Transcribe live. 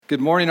Good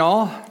morning,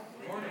 all.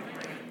 Good morning.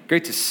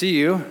 Great to see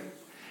you.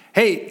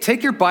 Hey,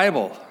 take your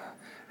Bible,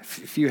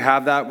 if you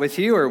have that with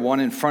you or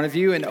one in front of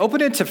you, and open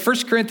it to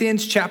 1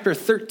 Corinthians chapter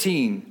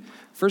 13.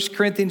 1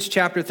 Corinthians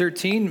chapter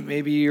 13.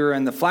 Maybe you're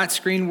in the flat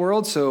screen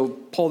world, so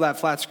pull that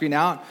flat screen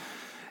out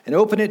and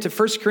open it to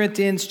 1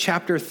 Corinthians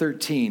chapter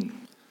 13.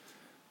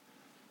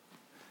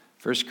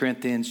 1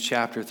 Corinthians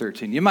chapter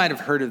 13. You might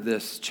have heard of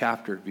this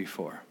chapter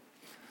before.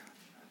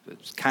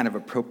 It's kind of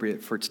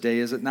appropriate for today,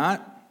 is it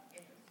not?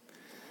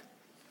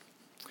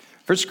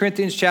 1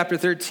 Corinthians chapter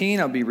 13,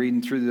 I'll be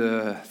reading through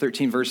the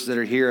 13 verses that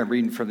are here. I'm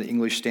reading from the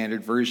English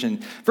Standard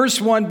Version.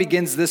 Verse 1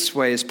 begins this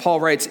way, as Paul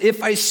writes,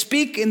 "If I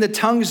speak in the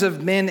tongues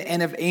of men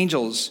and of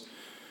angels,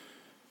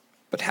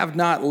 but have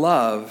not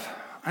love,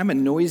 I'm a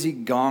noisy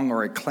gong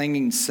or a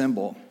clanging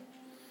cymbal.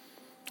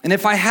 And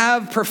if I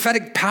have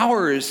prophetic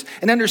powers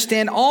and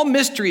understand all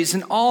mysteries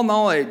and all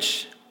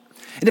knowledge,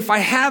 and if I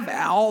have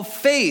all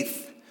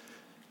faith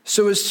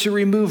so as to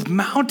remove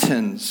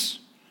mountains,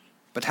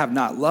 but have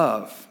not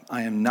love,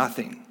 I am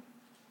nothing.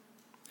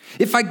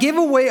 If I give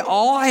away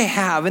all I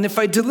have, and if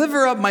I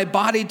deliver up my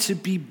body to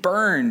be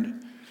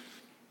burned,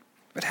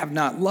 but have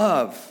not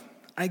love,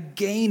 I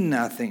gain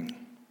nothing.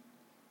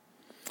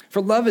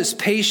 For love is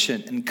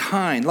patient and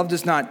kind. Love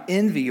does not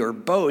envy or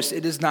boast.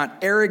 It is not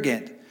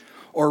arrogant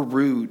or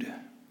rude.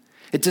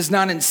 It does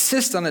not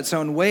insist on its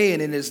own way,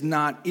 and it is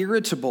not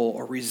irritable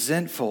or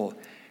resentful.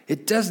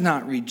 It does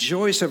not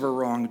rejoice over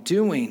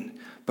wrongdoing,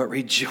 but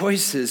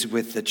rejoices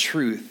with the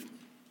truth.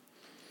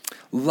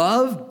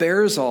 Love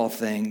bears all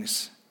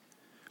things,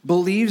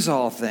 believes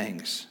all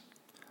things,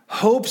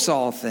 hopes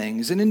all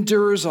things, and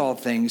endures all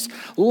things.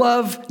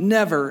 Love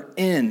never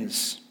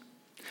ends.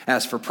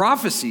 As for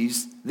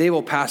prophecies, they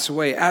will pass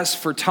away. As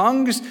for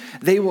tongues,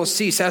 they will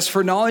cease. As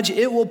for knowledge,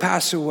 it will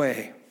pass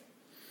away.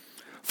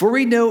 For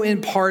we know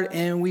in part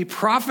and we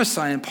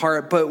prophesy in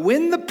part, but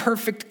when the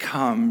perfect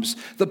comes,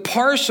 the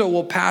partial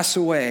will pass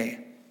away.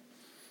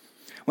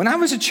 When I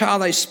was a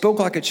child, I spoke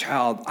like a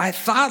child. I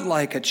thought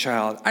like a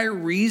child. I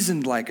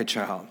reasoned like a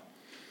child.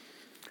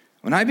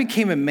 When I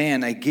became a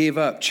man, I gave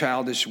up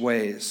childish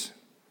ways.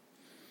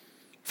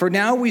 For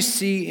now we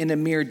see in a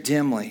mirror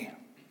dimly,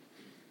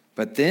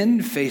 but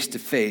then face to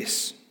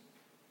face.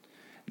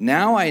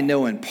 Now I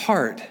know in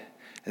part,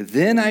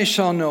 then I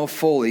shall know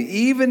fully,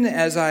 even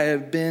as I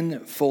have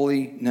been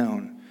fully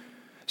known.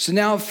 So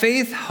now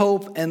faith,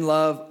 hope, and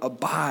love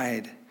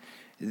abide,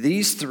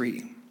 these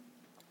three.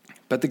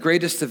 But the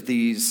greatest of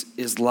these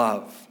is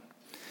love.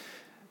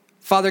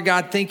 Father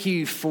God, thank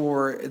you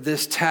for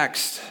this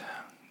text,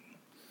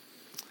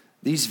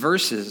 these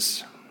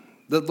verses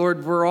that,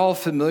 Lord, we're all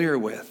familiar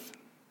with.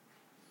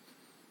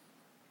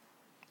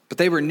 But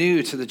they were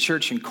new to the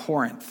church in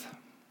Corinth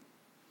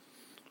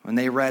when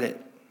they read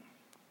it.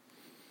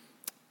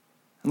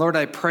 And Lord,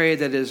 I pray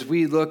that as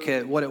we look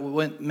at what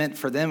it meant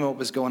for them, what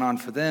was going on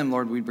for them,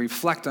 Lord, we'd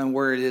reflect on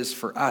where it is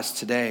for us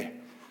today.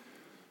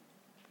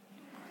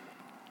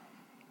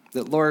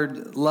 That,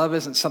 Lord, love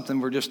isn't something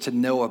we're just to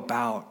know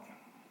about.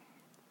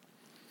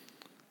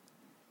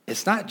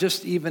 It's not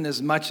just even as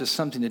much as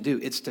something to do.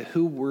 It's to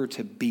who we're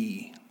to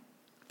be,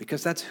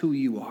 because that's who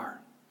you are.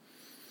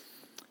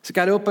 So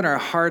God, open our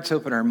hearts,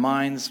 open our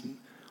minds.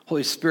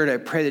 Holy Spirit, I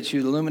pray that you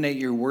illuminate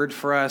your word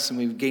for us and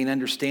we gain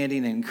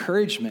understanding and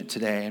encouragement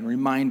today and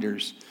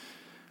reminders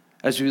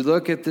as we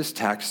look at this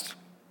text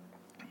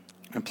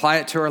and apply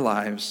it to our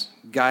lives.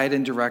 Guide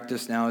and direct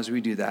us now as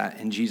we do that.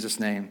 In Jesus'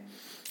 name,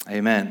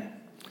 amen.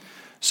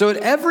 So at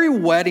every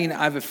wedding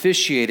I've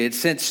officiated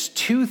since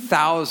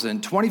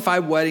 2000,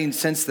 25 weddings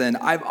since then,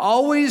 I've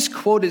always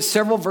quoted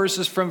several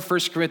verses from 1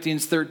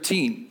 Corinthians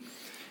 13.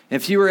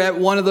 If you were at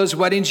one of those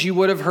weddings, you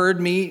would have heard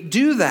me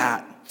do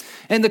that.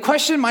 And the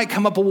question might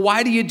come up, well,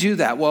 why do you do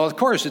that? Well, of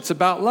course, it's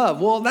about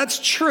love. Well, that's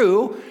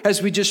true,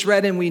 as we just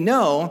read and we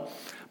know,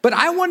 but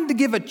I wanted to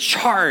give a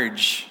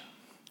charge.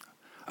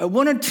 I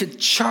wanted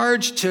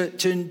to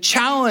to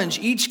challenge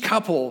each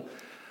couple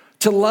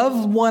to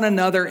love one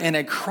another in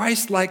a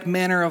Christ-like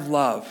manner of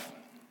love.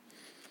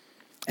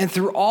 And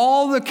through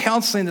all the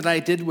counseling that I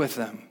did with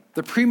them,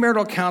 the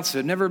premarital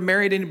counseling, I've never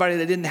married anybody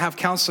that I didn't have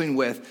counseling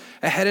with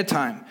ahead of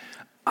time,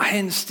 I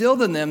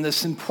instilled in them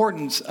this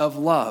importance of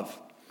love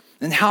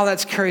and how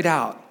that's carried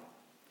out.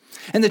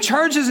 And the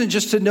charge isn't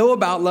just to know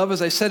about love,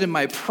 as I said in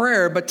my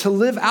prayer, but to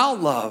live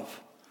out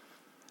love.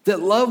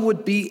 That love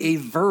would be a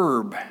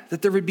verb,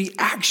 that there would be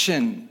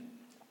action.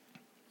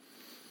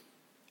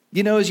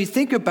 You know, as you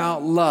think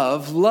about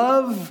love,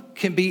 love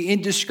can be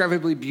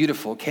indescribably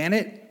beautiful, can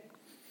it?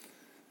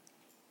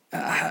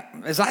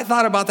 As I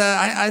thought about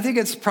that, I think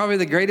it's probably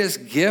the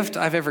greatest gift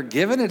I've ever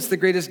given. It's the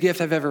greatest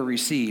gift I've ever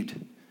received,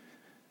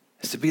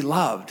 is to be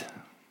loved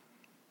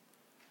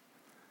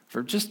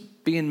for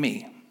just being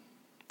me.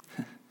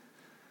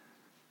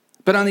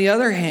 But on the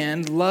other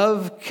hand,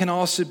 love can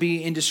also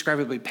be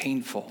indescribably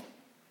painful,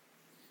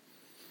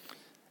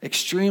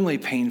 extremely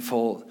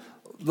painful.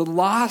 The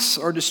loss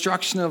or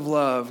destruction of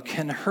love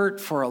can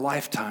hurt for a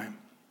lifetime.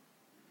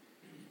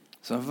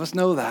 Some of us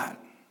know that.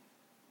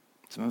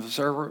 Some of us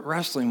are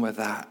wrestling with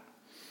that.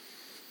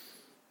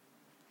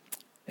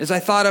 As I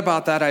thought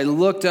about that, I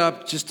looked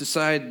up, just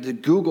decided to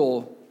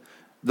Google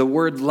the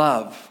word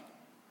love.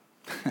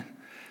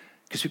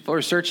 Because people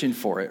are searching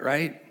for it,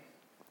 right?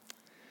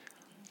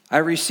 I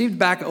received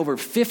back over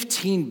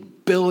 15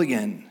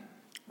 billion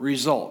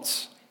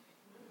results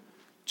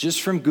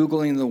just from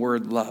Googling the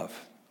word love.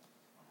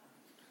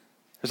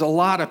 There's a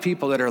lot of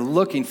people that are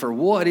looking for,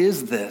 what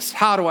is this?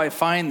 How do I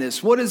find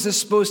this? What is this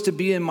supposed to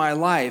be in my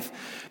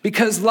life?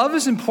 Because love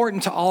is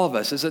important to all of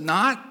us, is it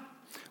not?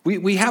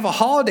 We have a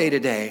holiday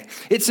today.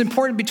 It's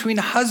important between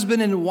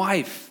husband and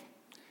wife.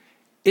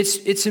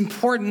 It's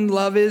important,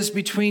 love is,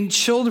 between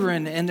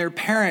children and their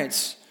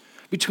parents,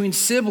 between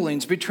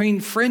siblings,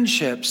 between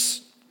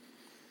friendships.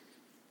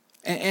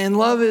 And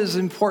love is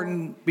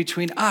important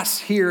between us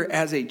here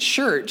as a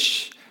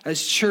church,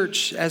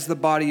 as the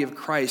body of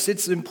Christ.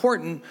 It's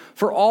important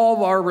for all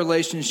of our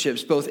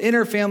relationships, both in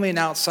our family and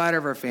outside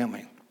of our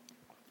family.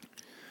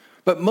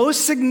 But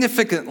most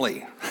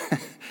significantly,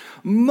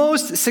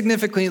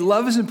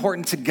 love is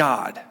important to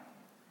God.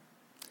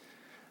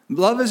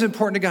 Love is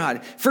important to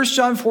God. 1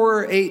 John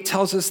 4:8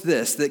 tells us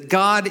this, that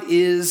God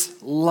is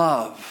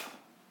love.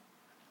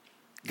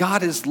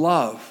 God is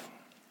love.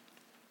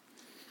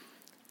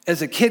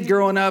 As a kid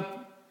growing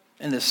up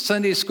in the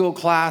Sunday school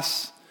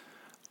class,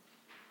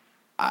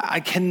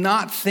 I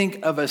cannot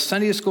think of a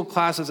Sunday school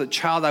class as a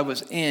child I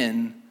was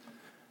in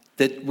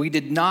that we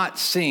did not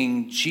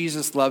sing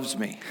Jesus Loves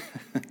Me.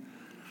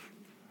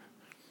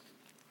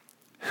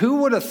 Who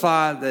would have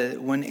thought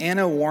that when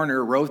Anna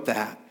Warner wrote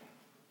that,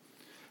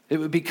 it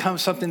would become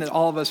something that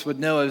all of us would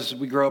know as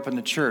we grow up in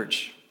the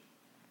church?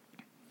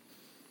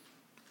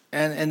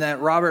 And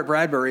that Robert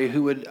Bradbury,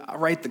 who would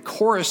write the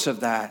chorus of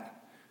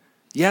that,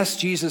 yes,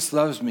 Jesus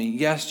loves me.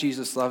 Yes,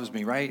 Jesus loves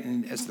me, right?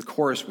 And as the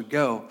chorus would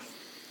go,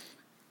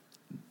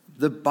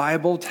 the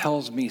Bible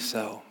tells me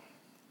so.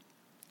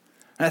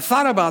 And I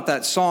thought about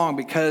that song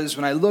because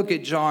when I look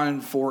at John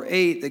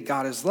 4:8, that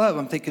God is love,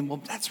 I'm thinking,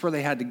 well, that's where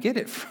they had to get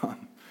it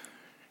from.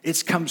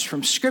 It comes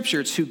from Scripture.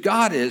 It's who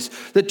God is.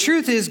 The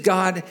truth is,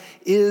 God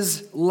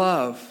is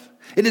love.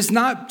 It is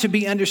not to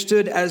be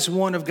understood as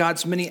one of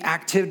God's many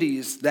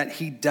activities that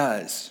he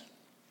does.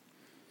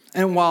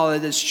 And while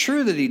it is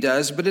true that he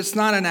does, but it's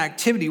not an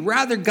activity.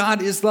 Rather,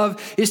 God is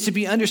love is to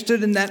be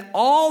understood in that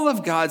all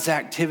of God's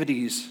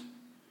activities,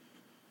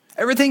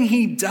 everything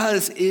he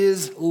does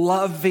is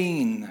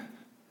loving,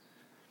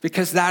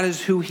 because that is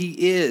who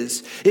he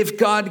is. If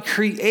God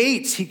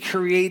creates, he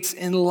creates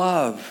in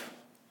love.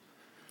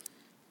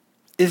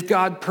 If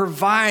God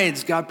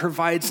provides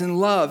in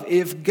love.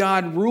 If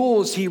God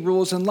rules, he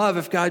rules in love.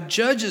 If God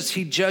judges,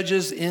 he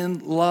judges in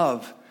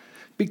love,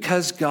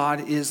 because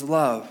God is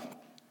love.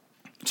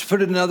 To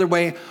put it another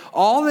way,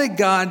 all that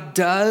God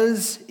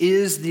does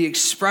is the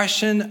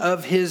expression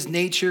of his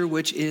nature,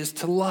 which is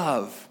to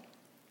love.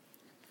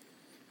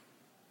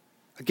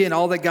 Again,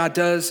 all that God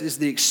does is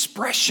the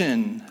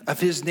expression of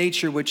his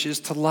nature, which is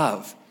to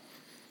love.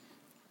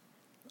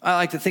 I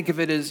like to think of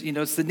it as,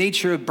 it's the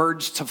nature of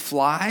birds to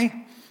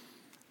fly.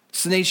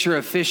 It's the nature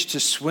of fish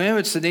to swim.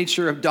 It's the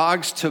nature of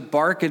dogs to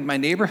bark in my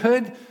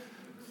neighborhood.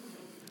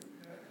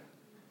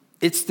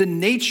 It's the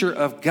nature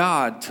of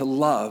God to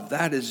love.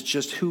 That is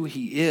just who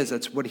he is.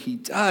 That's what he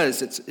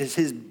does. It's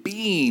his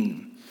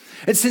being.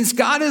 And since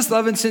God is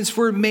love, and since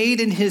we're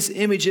made in his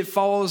image, it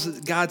follows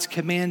God's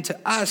command to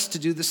us to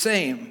do the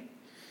same,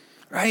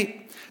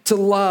 right? To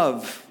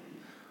love.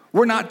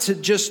 We're not to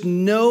just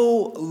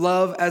know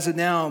love as a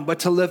noun, but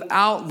to live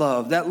out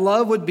love. That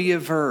love would be a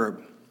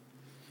verb.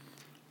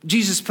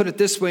 Jesus put it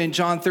this way in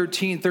John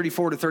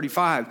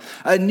 13:34-35.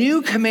 A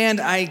new command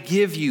I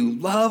give you,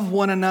 love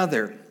one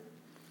another.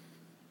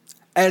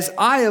 As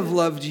I have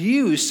loved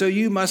you, so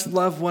you must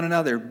love one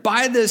another.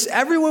 By this,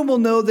 everyone will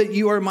know that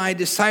you are my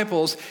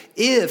disciples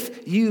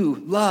if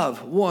you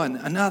love one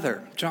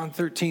another. John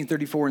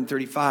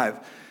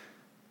 13:34-35.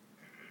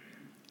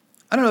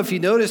 I don't know if you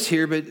notice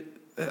here, but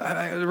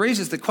it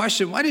raises the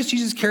question, why does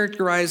Jesus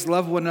characterize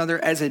love one another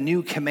as a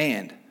new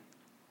command?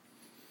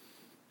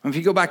 If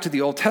you go back to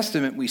the Old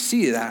Testament, we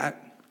see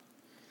that.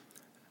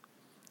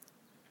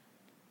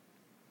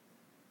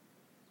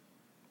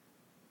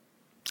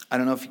 I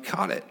don't know if you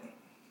caught it.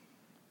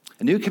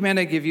 A new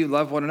command I give you,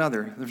 love one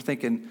another. They're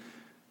thinking,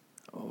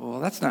 well,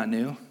 that's not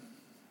new.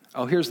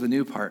 Oh, here's the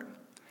new part.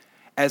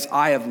 As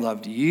I have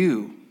loved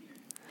you,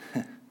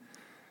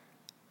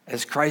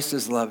 as Christ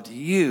has loved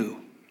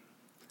you,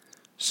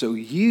 so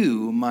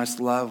you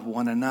must love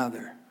one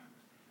another.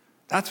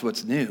 That's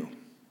what's new.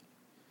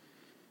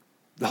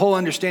 The whole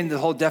understanding, the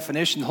whole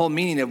definition, the whole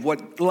meaning of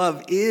what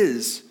love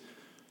is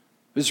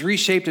was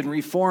reshaped and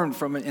reformed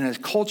in a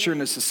culture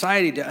and a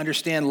society to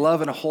understand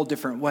love in a whole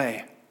different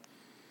way.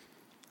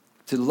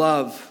 To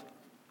love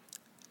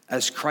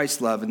as Christ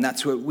loved, and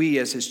that's what we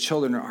as his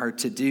children are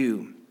to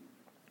do.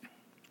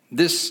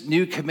 This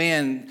new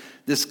command,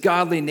 this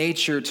godly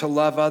nature to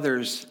love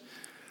others,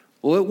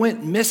 well, it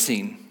went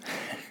missing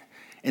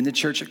in the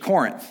church at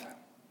Corinth.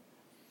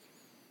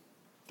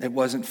 It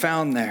wasn't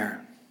found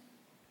there.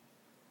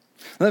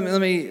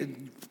 Let me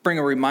bring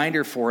a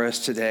reminder for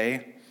us today.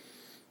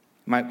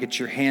 You might get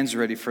your hands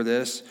ready for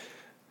this.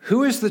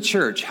 Who is the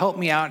church? Help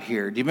me out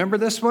here. Do you remember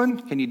this one?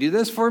 Can you do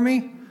this for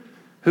me?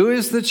 Who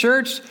is the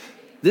church?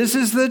 This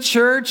is the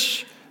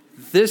church.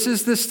 This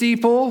is the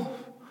steeple.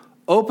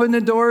 Open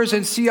the doors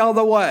and see all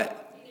the what?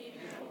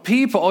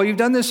 People. Oh, you've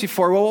done this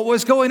before. Well, what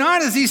was going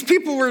on is these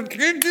people were,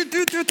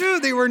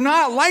 they were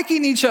not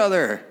liking each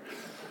other,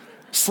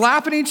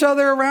 slapping each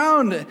other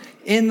around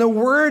in the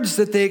words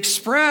that they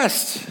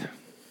expressed.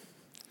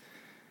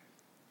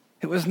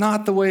 It was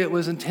not the way it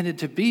was intended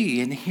to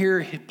be. And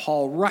here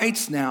Paul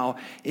writes now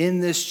in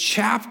this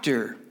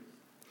chapter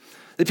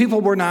that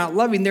people were not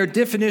loving. Their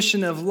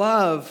definition of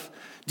love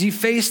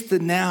defaced the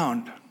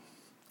noun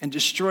and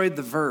destroyed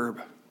the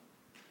verb.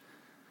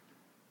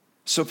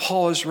 So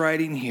Paul is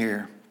writing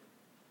here.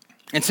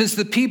 And since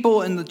the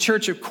people in the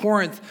church of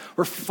Corinth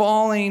were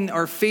failing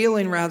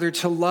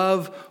to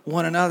love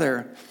one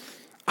another,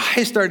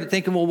 I started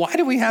thinking, well, why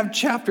do we have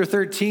chapter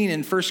 13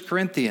 in 1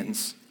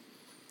 Corinthians?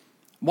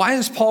 Why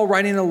is Paul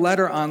writing a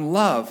letter on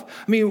love?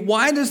 I mean,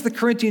 why does the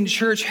Corinthian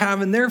church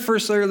have in their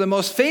first letter the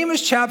most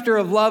famous chapter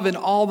of love in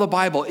all the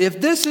Bible? If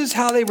this is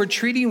how they were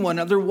treating one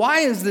another,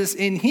 why is this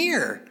in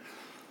here?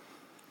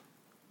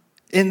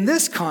 In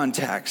this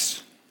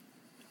context.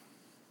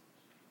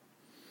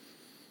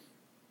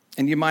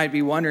 And you might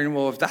be wondering,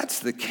 well, if that's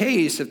the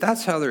case, if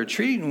that's how they're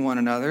treating one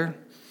another,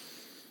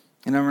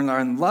 and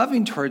are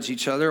loving towards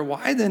each other,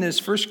 why then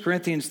is 1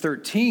 Corinthians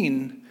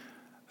 13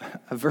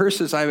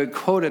 verses I would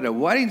quote at a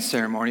wedding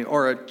ceremony,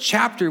 or a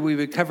chapter we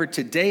would cover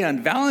today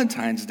on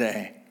Valentine's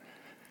Day?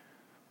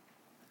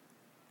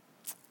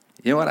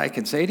 You know what I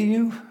can say to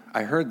you?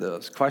 I heard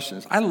those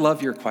questions. I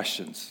love your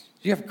questions.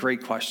 You have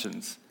great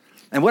questions.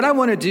 And what I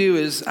want to do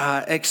is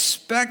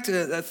expect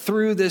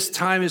through this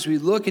time as we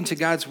look into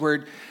God's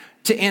word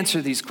to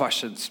answer these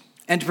questions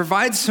and to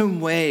provide some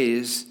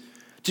ways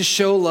to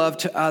show love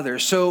to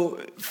others.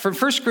 So from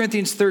 1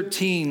 Corinthians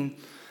 13,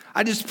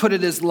 I just put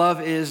it as love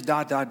is ...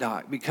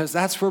 because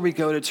that's where we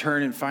go to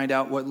turn and find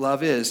out what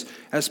love is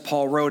as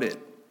Paul wrote it.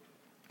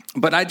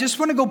 But I just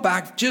want to go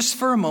back just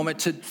for a moment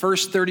to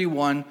verse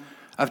 31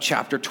 of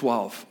chapter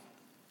 12.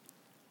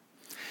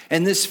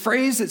 And this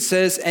phrase that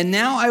says, "And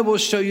now I will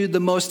show you the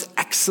most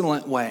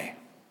excellent way."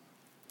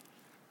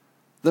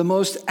 The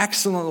most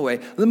excellent way.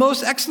 The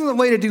most excellent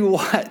way to do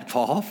what,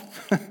 Paul?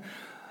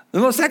 The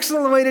most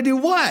excellent way to do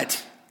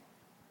what?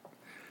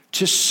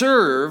 To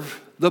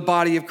serve the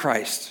body of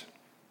Christ.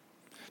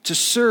 To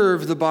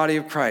serve the body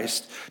of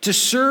Christ. To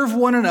serve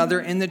one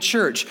another in the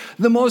church.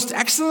 The most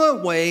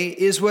excellent way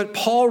is what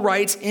Paul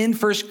writes in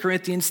 1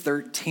 Corinthians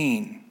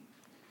 13.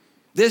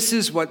 This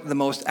is what the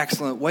most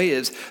excellent way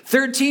is.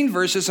 13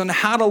 verses on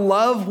how to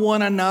love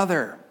one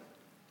another.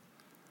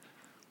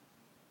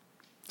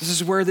 This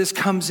is where this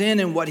comes in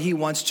and what he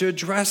wants to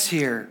address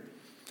here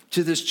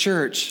to this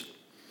church.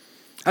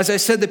 As I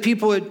said, the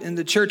people in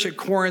the church at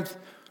Corinth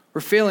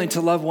were failing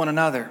to love one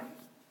another.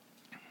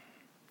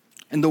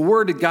 And the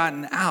word had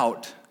gotten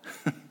out.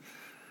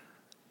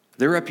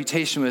 Their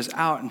reputation was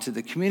out into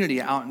the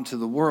community, out into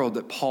the world,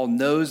 that Paul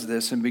knows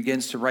this and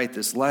begins to write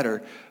this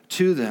letter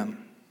to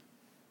them.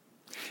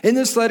 In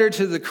this letter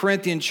to the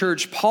Corinthian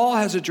church, Paul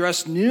has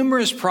addressed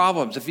numerous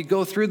problems. If you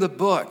go through the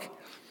book,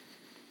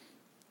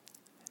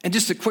 and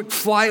just a quick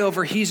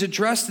flyover, he's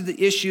addressed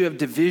the issue of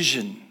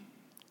division.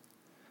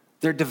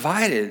 They're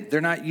divided. They're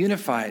not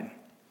unified.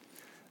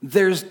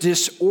 There's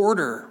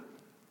disorder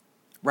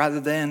rather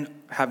than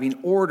having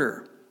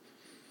order.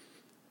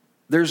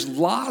 There's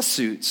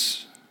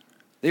lawsuits.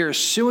 They are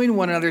suing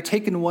one another,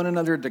 taking one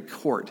another to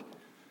court.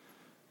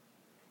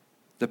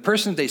 The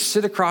person they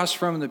sit across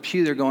from in the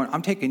pew, they're going,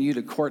 "I'm taking you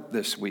to court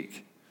this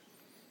week."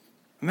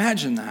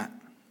 Imagine that.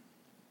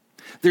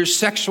 There's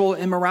sexual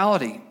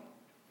immorality,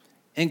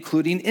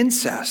 including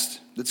incest,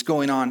 that's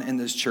going on in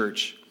this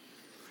church.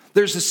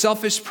 There's a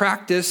selfish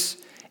practice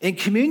in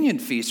communion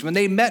feasts. When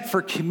they met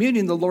for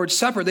communion, the Lord's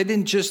Supper, they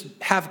didn't just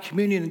have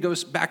communion and go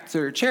back to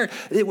their chair.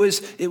 It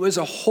was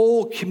a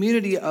whole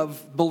community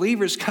of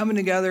believers coming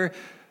together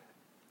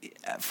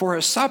for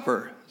a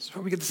supper. That's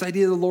where we get this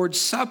idea of the Lord's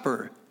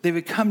Supper. They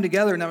would come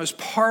together, and that was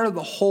part of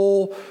the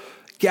whole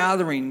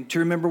gathering to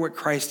remember what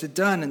Christ had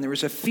done. And there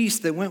was a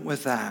feast that went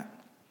with that.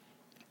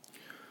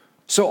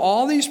 So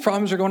all these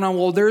problems are going on.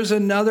 Well, there's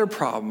another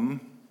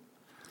problem,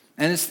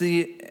 and it's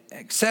the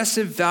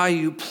excessive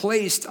value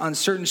placed on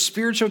certain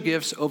spiritual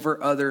gifts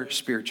over other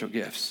spiritual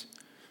gifts.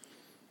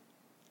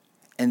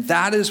 And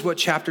that is what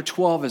chapter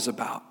 12 is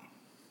about.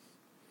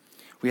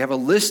 We have a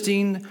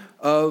listing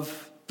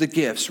of the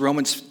gifts.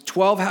 Romans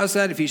 12 has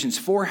that. Ephesians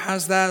 4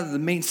 has that. The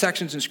main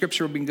sections in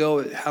Scripture we can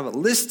go have a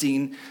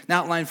listing, an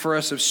outline for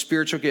us of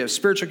spiritual gifts.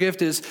 Spiritual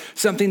gift is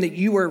something that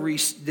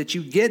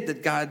you get,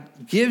 that God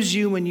gives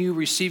you when you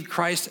receive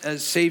Christ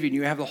as Savior.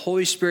 You have the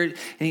Holy Spirit,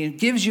 and He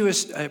gives you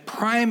a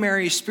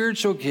primary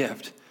spiritual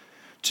gift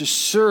to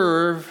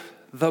serve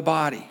the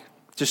body,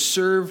 to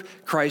serve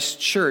Christ's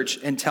church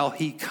until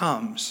He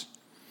comes.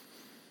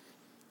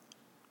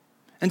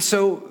 And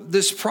so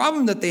this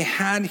problem that they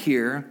had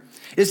here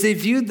is they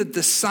viewed that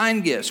the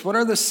sign gifts, what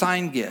are the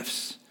sign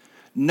gifts?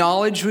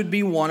 Knowledge would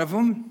be one of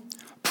them.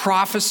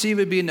 Prophecy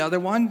would be another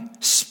one.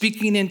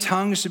 Speaking in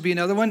tongues would be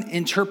another one.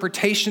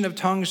 Interpretation of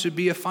tongues would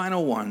be a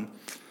final one.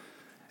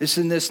 It's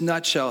in this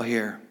nutshell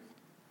here.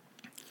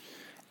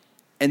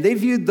 And they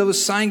viewed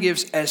those sign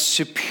gifts as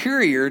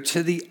superior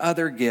to the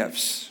other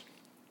gifts.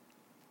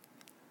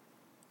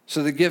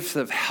 So the gift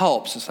of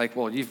helps, it's like,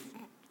 well,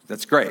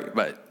 that's great,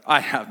 but I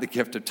have the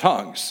gift of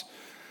tongues.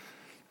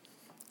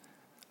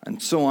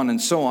 And so on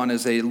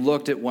as they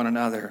looked at one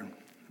another.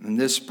 And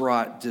this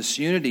brought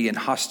disunity and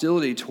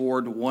hostility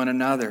toward one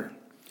another,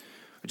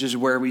 which is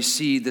where we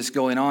see this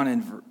going on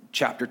in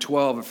chapter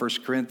 12 of 1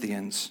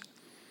 Corinthians.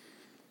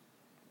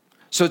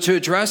 So to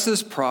address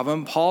this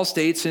problem, Paul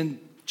states in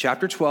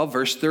chapter 12,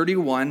 verse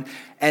 31,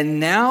 "And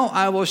now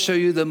I will show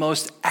you the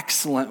most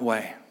excellent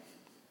way."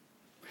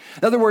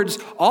 In other words,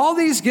 all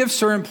these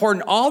gifts are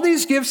important. All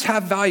these gifts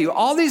have value.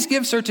 All these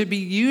gifts are to be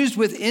used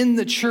within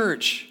the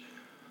church.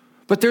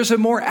 But there's a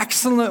more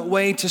excellent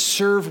way to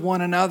serve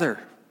one another.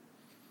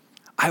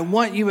 I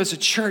want you as a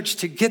church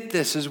to get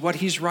this, is what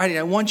he's writing.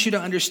 I want you to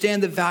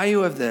understand the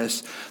value of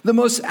this. The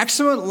most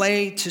excellent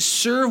way to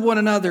serve one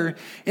another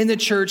in the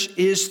church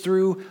is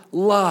through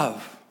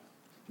love.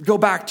 Go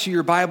back to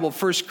your Bible,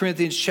 1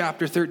 Corinthians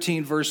chapter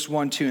 13, verse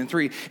 1, 2, and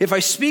 3. "If I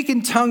speak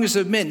in tongues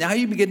of men," now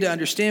you begin to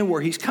understand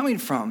where he's coming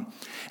from.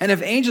 "And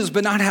of angels,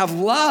 but not have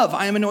love,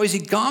 I am a noisy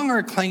gong or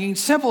a clanging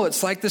cymbal."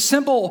 It's like the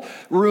cymbal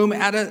room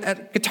at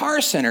a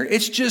Guitar Center.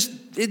 It's just,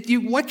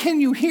 what can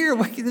you hear?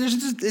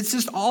 It's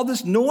just all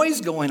this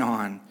noise going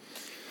on.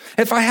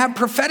 "If I have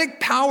prophetic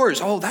powers,"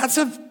 oh, that's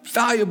a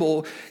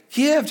valuable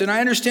gift. "And I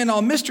understand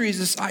all mysteries,"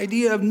 this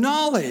idea of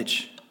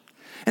knowledge.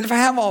 "And if I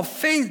have all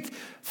faith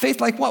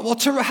like what? Well,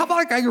 how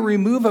about I could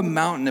remove a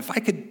mountain, if I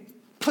could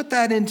put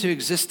that into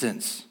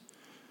existence?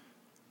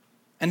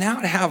 And now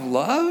to have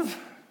love?"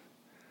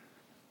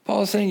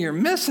 Paul's saying you're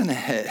missing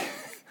it.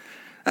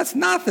 That's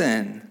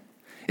nothing.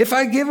 "If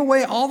I give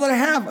away all that I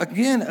have,"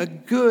 again, a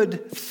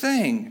good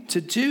thing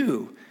to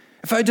do.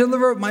 "If I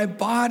deliver up my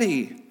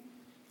body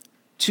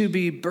to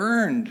be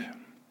burned,"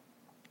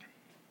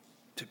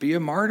 to be a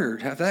martyr,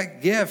 to have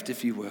that gift,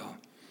 if you will,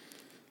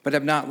 "but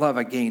have not love,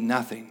 I gain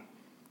nothing."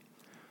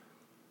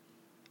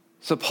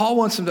 So Paul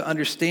wants them to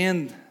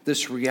understand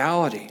this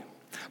reality.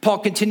 Paul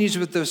continues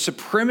with the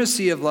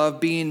supremacy of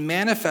love being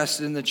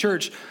manifested in the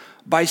church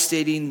by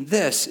stating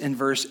this in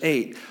verse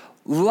 8.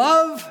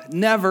 "Love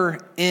never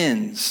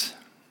ends."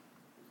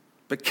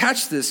 But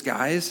catch this,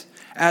 guys.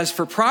 "As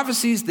for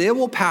prophecies, they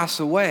will pass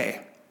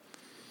away.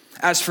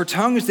 As for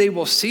tongues, they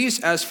will cease.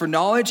 As for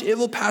knowledge, it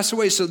will pass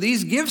away." So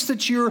these gifts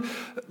that you're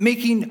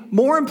making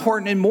more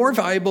important and more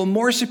valuable,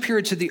 more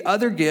superior to the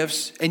other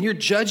gifts, and you're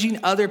judging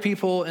other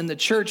people in the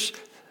church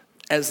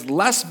as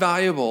less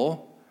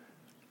valuable,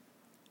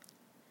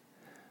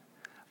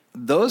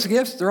 those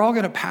gifts, they're all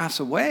going to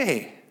pass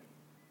away.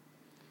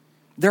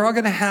 They're all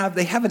going to have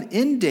an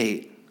end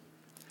date.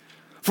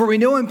 "For we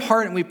know in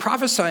part and we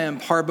prophesy in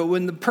part, but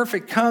when the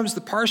perfect comes,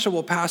 the partial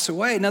will pass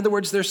away." In other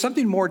words, there's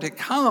something more to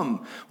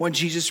come when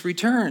Jesus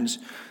returns.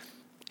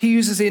 He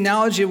uses the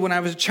analogy of when I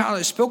was a child,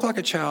 I spoke like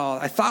a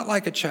child, I thought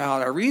like a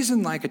child, I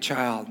reasoned like a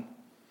child.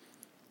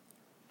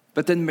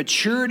 But then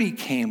maturity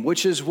came,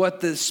 which is what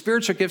the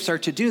spiritual gifts are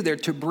to do. They're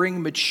to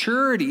bring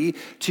maturity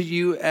to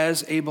you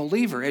as a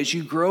believer. As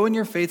you grow in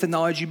your faith and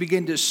knowledge, you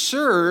begin to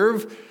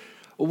serve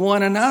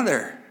one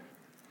another.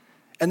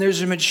 And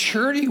there's a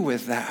maturity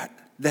with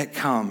that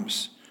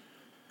comes.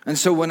 And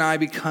so when I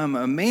become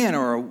a man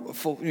or a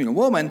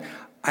woman,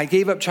 I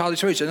gave up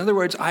childish ways. In other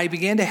words, I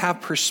began to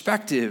have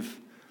perspective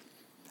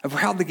of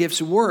how the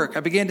gifts work.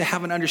 I began to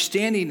have an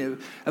understanding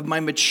of my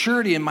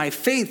maturity and my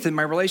faith and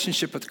my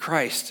relationship with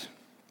Christ.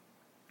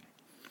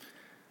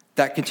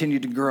 That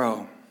continued to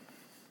grow.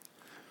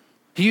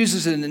 He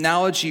uses an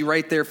analogy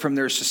right there from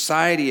their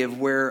society of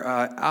where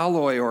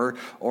alloy or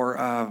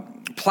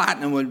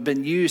platinum would have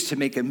been used to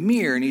make a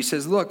mirror. And he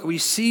says, look, we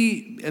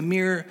see a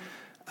mirror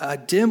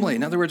dimly.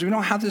 In other words, we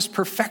don't have this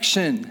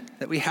perfection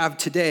that we have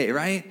today,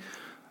 right?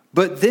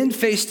 But then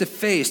face to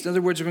face, in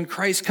other words, when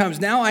Christ comes,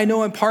 now I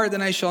know in part,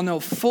 then I shall know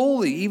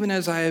fully, even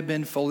as I have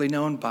been fully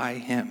known by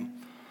him.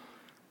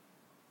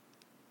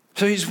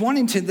 So he's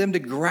wanting them to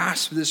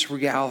grasp this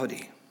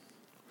reality.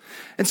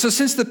 And so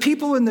since the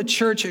people in the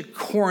church at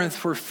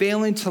Corinth were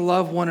failing to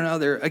love one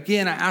another,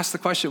 again, I ask the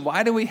question,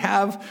 why do we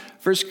have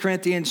 1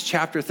 Corinthians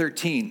chapter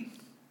 13?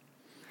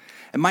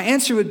 And my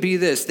answer would be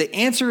this: the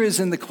answer is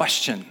in the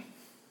question.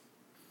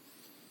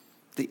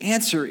 The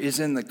answer is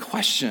in the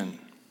question.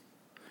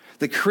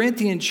 The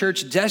Corinthian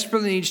church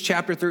desperately needs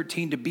chapter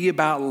 13 to be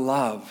about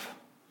love.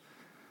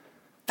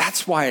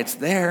 That's why it's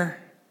there.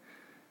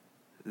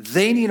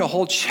 They need a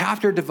whole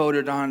chapter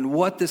devoted on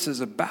what this is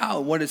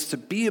about, what it's to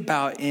be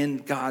about in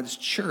God's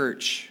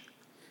church.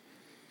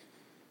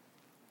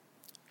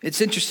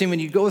 It's interesting when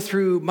you go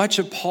through much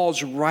of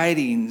Paul's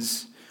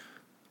writings,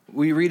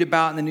 we read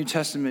about in the New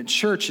Testament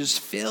church's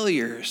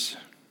failures,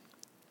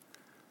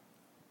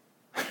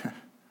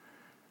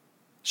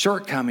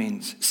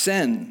 shortcomings,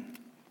 sin.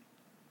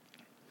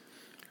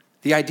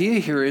 The idea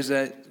here is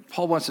that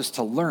Paul wants us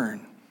to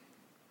learn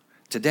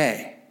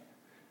today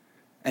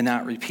and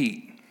not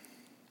repeat.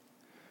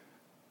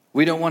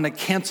 We don't want to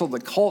cancel the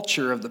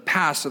culture of the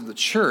past of the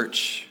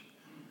church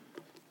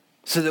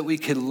so that we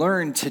could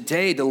learn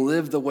today to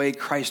live the way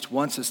Christ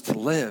wants us to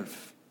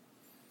live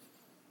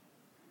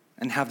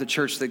and have the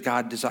church that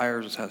God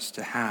desires us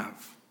to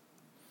have.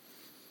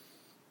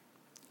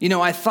 You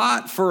know, I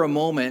thought for a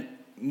moment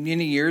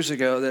many years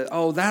ago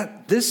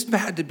that this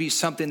had to be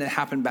something that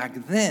happened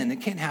back then.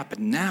 It can't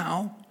happen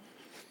now.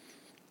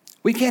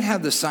 We can't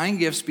have the sign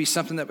gifts be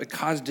something that would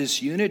cause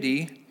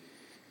disunity.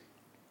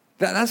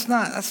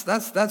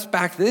 That's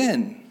back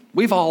then.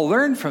 We've all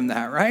learned from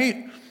that,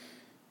 right?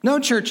 No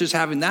church is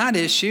having that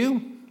issue.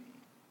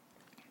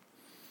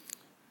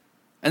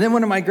 And then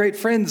one of my great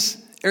friends,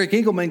 Eric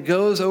Engelman,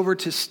 goes over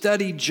to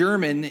study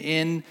German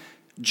in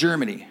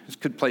Germany. It's a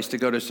good place to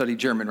go to study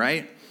German,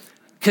 right?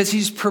 Because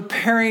he's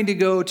preparing to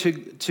go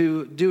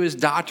to do his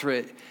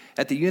doctorate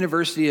at the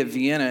University of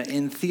Vienna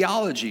in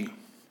theology.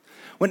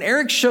 When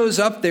Eric shows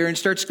up there and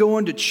starts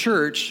going to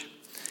church,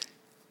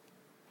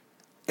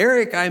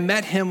 Eric, I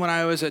met him when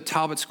I was at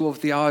Talbot School of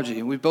Theology,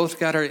 and we both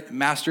got our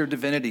Master of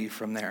Divinity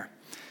from there.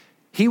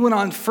 He went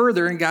on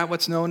further and got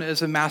what's known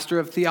as a Master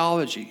of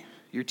Theology,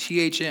 your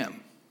THM.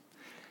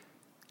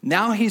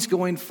 Now he's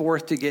going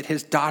forth to get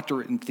his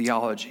doctorate in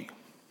theology.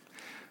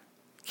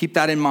 Keep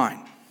that in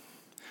mind.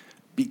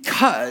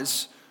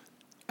 Because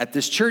at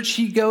this church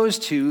he goes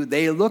to,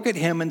 they look at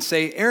him and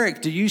say,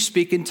 Eric, do you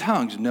speak in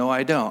tongues? No,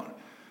 I don't.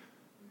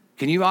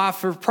 Can you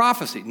offer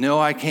prophecy? No,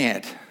 I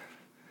can't.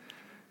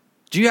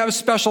 Do you have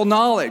special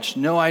knowledge?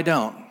 No, I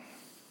don't.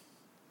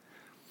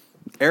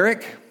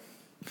 Eric,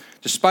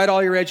 despite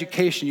all your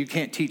education, you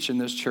can't teach in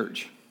this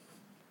church.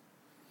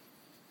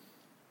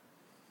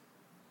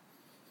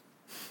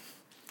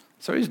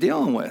 That's what he's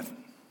dealing with.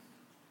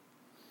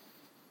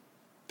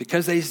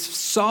 Because they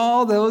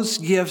saw those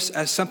gifts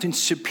as something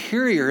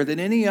superior than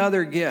any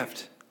other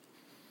gift.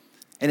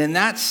 And in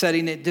that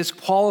setting, it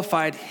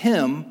disqualified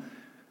him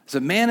as a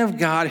man of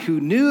God who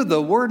knew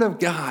the Word of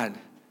God,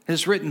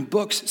 has written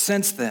books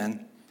since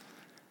then.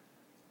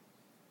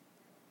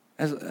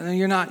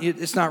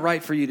 It's not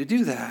right for you to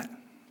do that.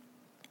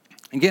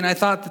 Again, I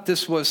thought that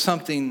this was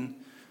something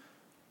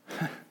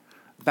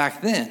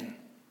back then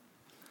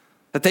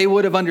that they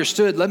would have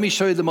understood. Let me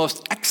show you the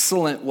most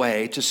excellent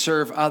way to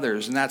serve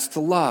others, and that's to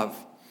love.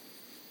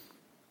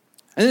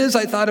 And as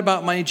I thought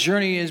about my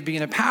journey as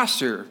being a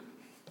pastor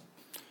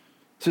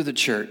through the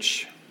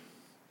church,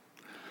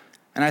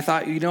 and I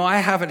thought, I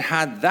haven't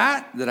had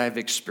that I've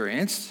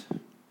experienced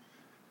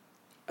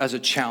as a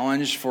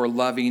challenge for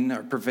loving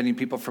or preventing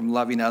people from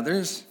loving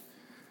others.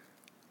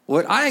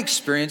 What I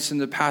experienced in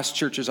the past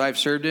churches I've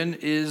served in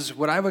is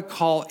what I would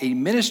call a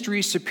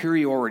ministry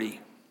superiority.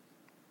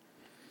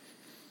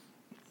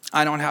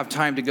 I don't have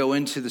time to go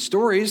into the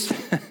stories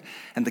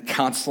and the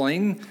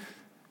counseling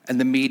and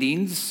the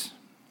meetings.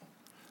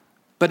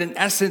 But in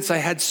essence, I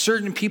had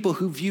certain people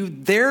who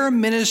viewed their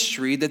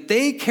ministry that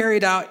they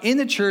carried out in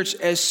the church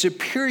as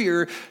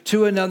superior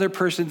to another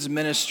person's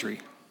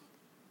ministry.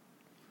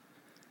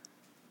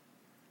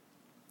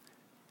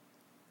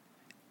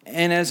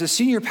 And as a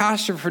senior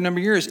pastor for a number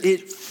of years,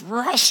 it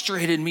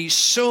frustrated me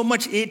so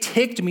much. It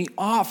ticked me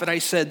off. And I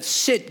said,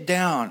 sit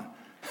down.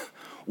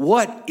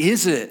 What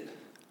is it?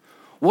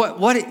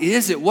 What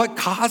is it? What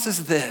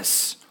causes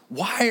this?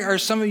 Why are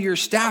some of your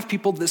staff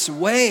people this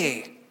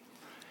way?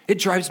 It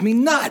drives me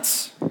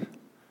nuts. And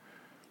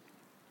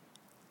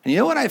you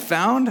know what I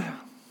found?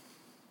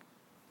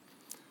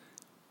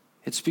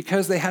 It's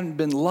because they hadn't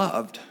been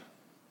loved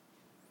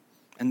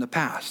in the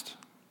past.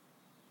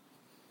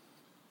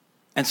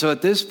 And so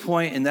at this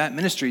point in that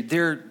ministry,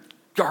 they're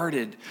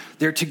guarded.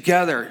 They're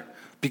together.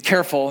 Be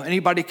careful.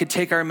 Anybody could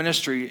take our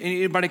ministry.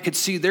 Anybody could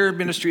see their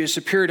ministry as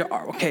superior to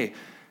our. Okay.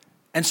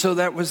 And so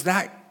that was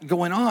that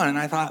going on. And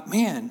I thought,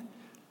 man,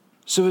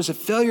 so it was a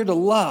failure to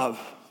love.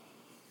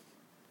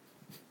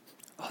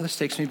 Oh, this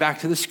takes me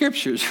back to the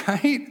scriptures,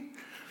 right?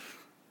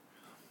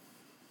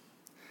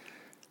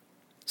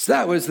 So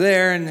that was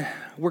there, and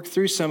worked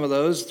through some of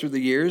those through the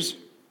years.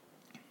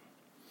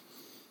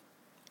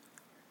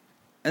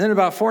 And then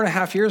about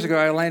 4.5 years ago,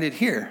 I landed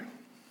here.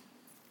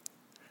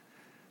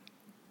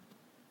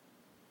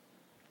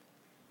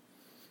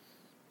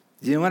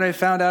 You know what I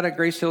found out at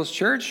Grace Hills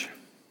Church?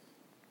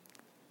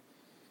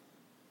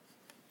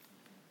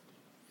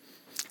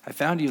 I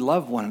found you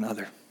love one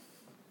another.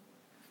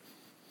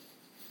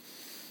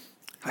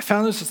 I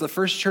found this was the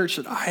first church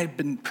that I had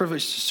been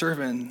privileged to serve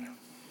in,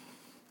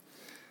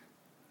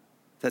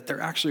 that there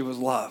actually was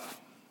love.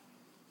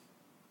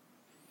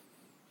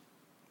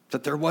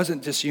 That there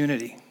wasn't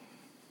disunity.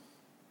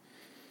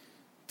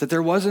 That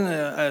there wasn't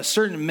a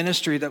certain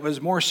ministry that was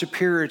more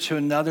superior to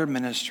another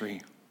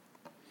ministry.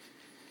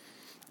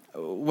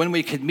 When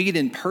we could meet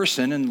in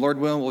person, and Lord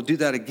willing, we'll do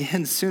that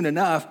again soon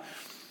enough,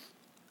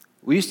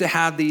 we used to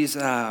have these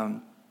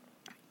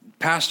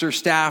pastor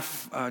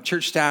staff,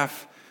 church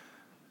staff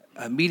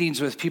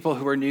meetings with people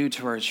who are new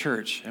to our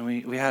church. And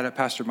we had it at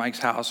Pastor Mike's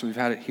house. We've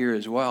had it here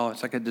as well.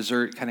 It's like a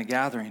dessert kind of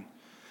gathering.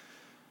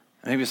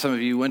 Maybe some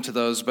of you went to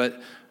those,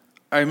 but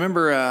I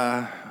remember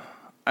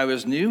I I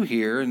was new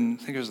here, and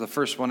I think it was the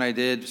first one I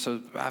did,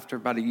 so after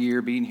about a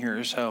year being here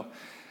or so.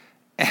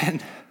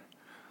 And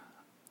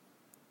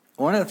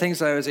one of the things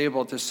I was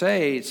able to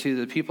say to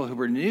the people who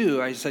were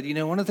new, I said,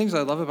 one of the things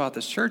I love about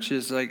this church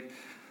is,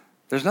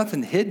 there's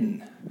nothing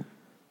hidden.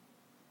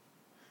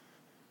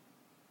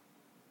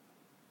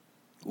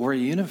 We're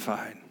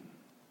unified.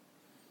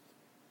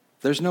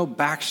 There's no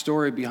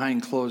backstory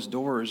behind closed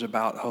doors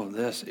about,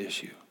 this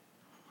issue.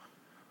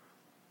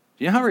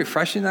 Do you know how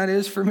refreshing that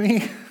is for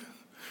me?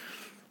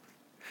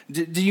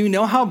 Do you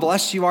know how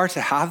blessed you are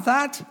to have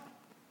that?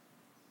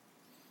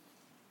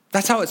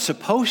 That's how it's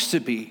supposed to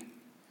be.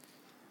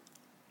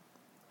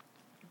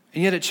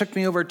 And yet it took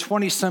me over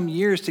 20-some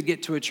years to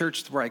get to a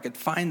church where I could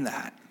find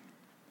that.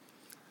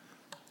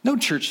 No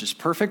church is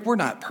perfect. We're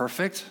not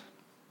perfect.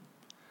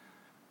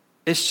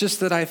 It's just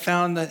that I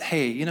found that,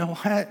 hey, you know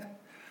what?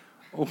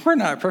 We're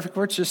not perfect.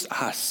 We're just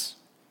us.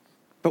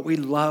 But we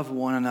love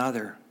one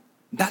another.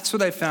 That's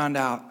what I found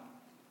out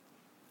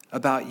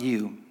about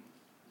you.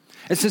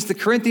 And since the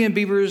Corinthian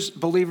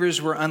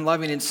believers were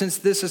unloving, and since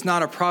this is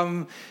not a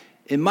problem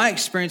in my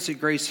experience at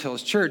Grace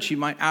Hills Church, you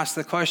might ask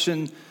the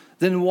question,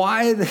 then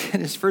why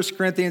is 1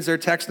 Corinthians our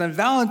text on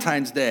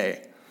Valentine's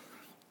Day?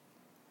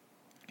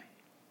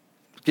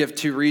 Give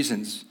two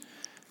reasons.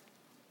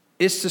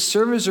 It's to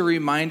serve as a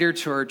reminder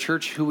to our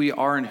church who we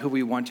are and who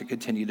we want to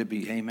continue to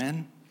be.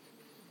 Amen?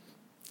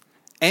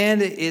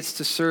 And it's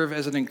to serve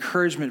as an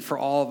encouragement for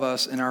all of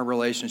us in our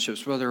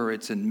relationships, whether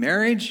it's in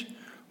marriage,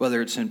 whether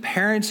it's in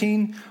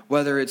parenting,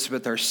 whether it's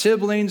with our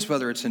siblings,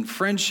 whether it's in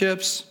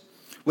friendships,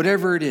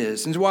 whatever it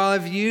is. And while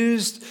I've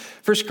used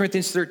 1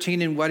 Corinthians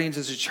 13 in weddings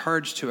as a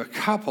charge to a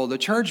couple, the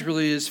charge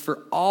really is for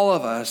all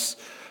of us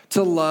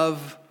to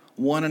love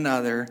one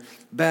another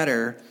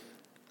better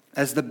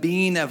as the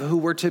being of who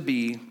we're to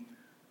be,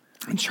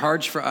 and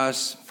charge for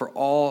us, for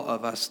all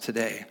of us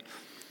today.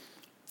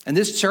 And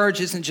this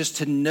charge isn't just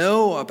to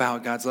know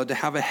about God's love, to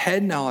have a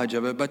head knowledge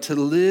of it, but to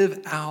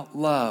live out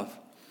love.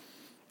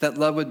 That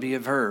love would be a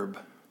verb.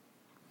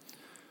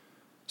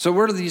 So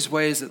what are these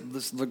ways that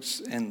this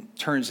looks and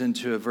turns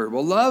into a verb?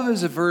 Well, love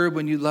is a verb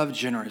when you love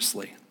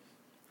generously.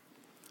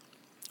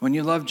 When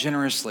you love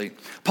generously.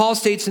 Paul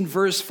states in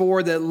verse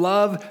 4 that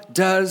love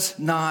does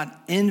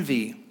not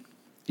envy.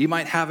 You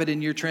might have it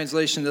in your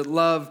translation that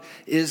love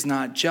is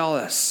not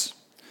jealous.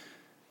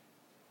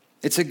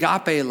 It's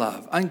agape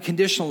love,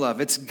 unconditional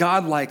love. It's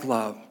godlike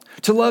love.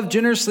 To love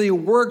generously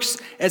works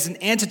as an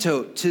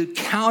antidote to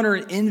counter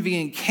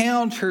envy and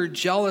counter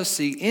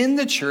jealousy in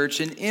the church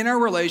and in our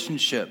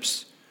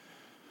relationships.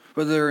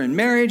 Whether they're in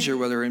marriage or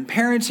whether in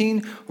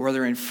parenting or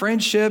whether in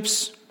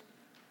friendships.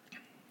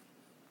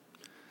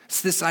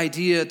 It's this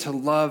idea to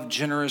love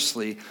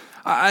generously.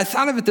 I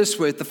thought of it this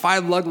way, the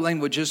 5 love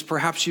languages.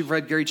 Perhaps you've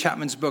read Gary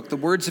Chapman's book, the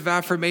words of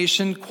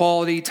affirmation,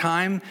 quality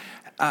time,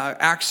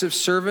 acts of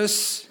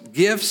service,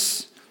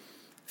 gifts,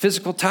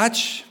 physical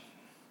touch.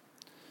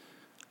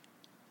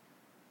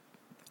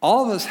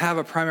 All of us have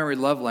a primary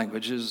love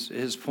language, is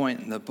his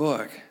point in the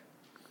book.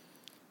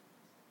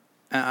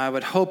 And I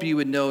would hope you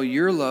would know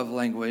your love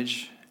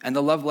language and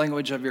the love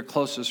language of your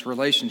closest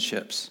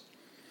relationships.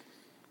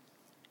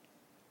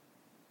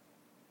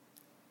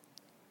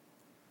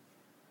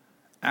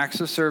 Acts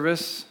of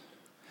service,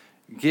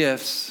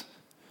 gifts,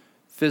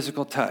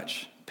 physical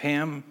touch.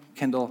 Pam,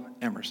 Kendall,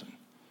 Emerson.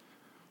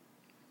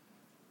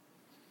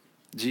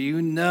 Do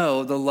you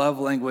know the love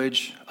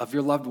language of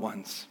your loved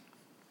ones?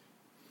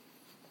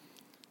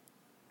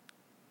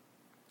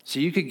 So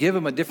you could give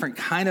them a different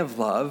kind of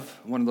love,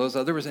 one of those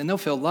others, and they'll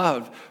feel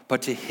loved.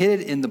 But to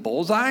hit it in the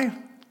bullseye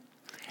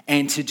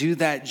and to do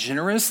that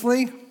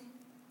generously,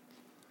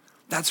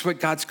 that's what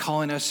God's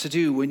calling us to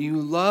do. When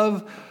you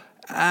love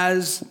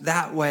as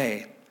that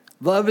way,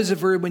 love is a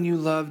verb when you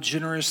love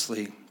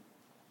generously.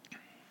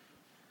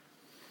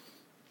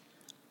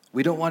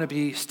 We don't want to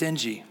be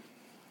stingy.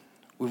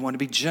 We want to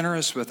be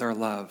generous with our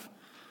love.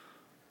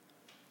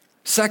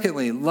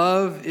 Secondly,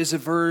 love is a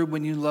verb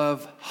when you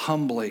love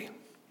humbly.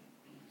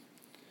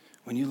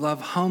 When you love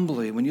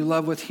humbly, when you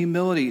love with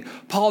humility.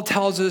 Paul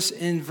tells us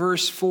in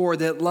verse 4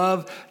 that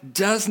love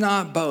does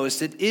not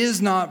boast. It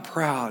is not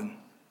proud.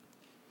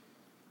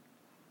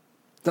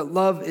 That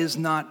love is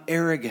not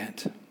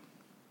arrogant. In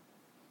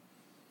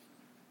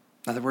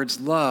other words,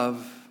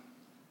 love,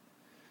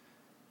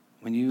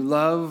 when you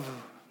love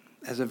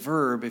as a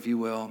verb, if you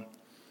will,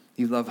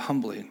 you love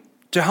humbly.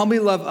 To humbly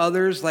love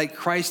others like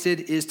Christ did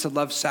is to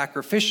love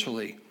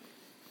sacrificially.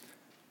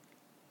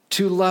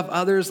 To love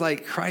others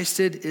like Christ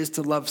did is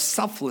to love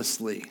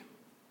selflessly.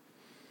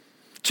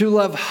 To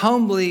love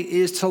humbly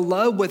is to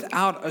love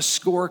without a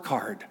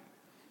scorecard.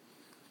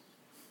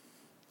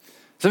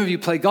 Some of you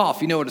play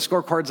golf. You know what a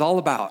scorecard's all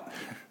about.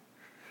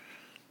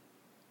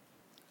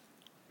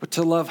 But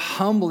to love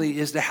humbly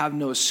is to have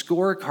no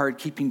scorecard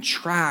keeping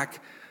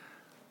track.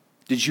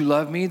 Did you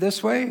love me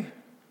this way?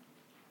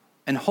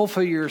 And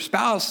hopefully your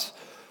spouse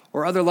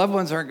or other loved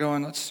ones aren't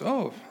going,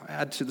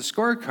 add to the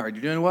scorecard.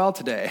 You're doing well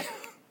today.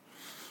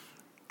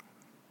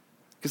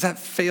 Because that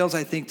fails,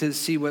 I think, to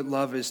see what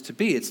love is to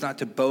be. It's not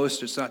to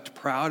boast. It's not to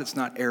proud. It's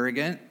not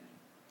arrogant.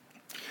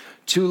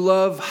 To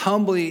love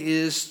humbly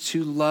is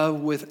to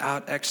love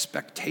without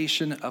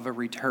expectation of a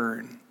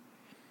return.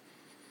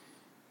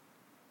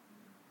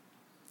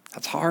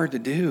 That's hard to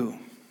do.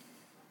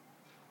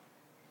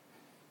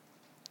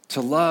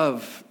 To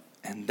love,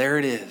 and there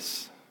it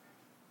is.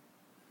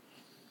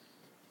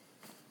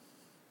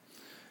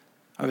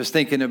 I was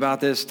thinking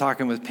about this,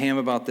 talking with Pam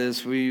about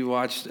this. We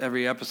watched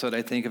every episode,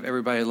 I think, of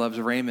Everybody Loves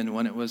Raymond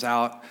when it was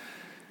out.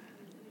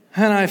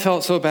 And I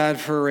felt so bad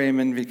for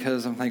Raymond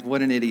because I'm like,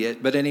 what an idiot.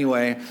 But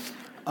anyway,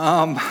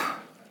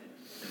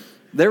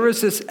 there was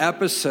this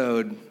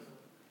episode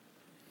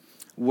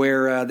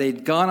where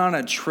they'd gone on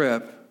a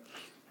trip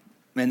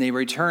and they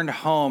returned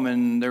home,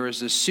 and there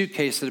was a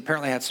suitcase that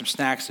apparently had some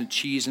snacks and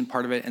cheese in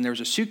part of it, and there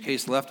was a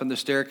suitcase left on the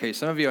staircase.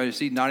 Some of you, I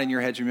see nodding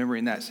your heads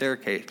remembering that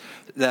staircase,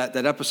 that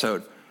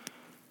episode.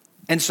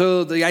 And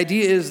so the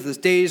idea is the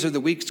days or the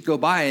weeks go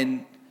by,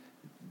 and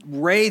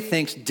Ray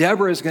thinks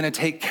Deborah is going to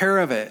take care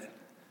of it.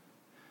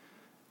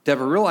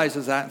 Deborah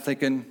realizes that,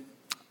 thinking,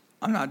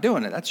 I'm not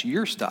doing it. That's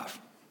your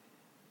stuff.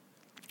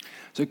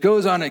 So it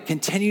goes on. It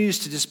continues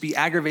to just be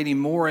aggravating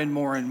more and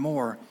more and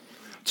more.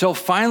 Till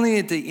finally,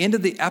 at the end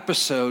of the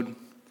episode,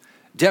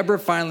 Deborah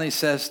finally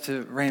says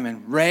to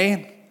Raymond,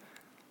 Ray,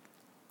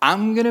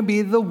 I'm going to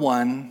be the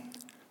one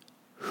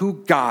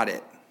who got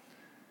it.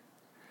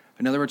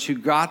 In other words, who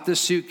got the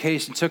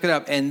suitcase and took it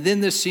up. And then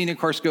this scene, of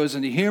course, goes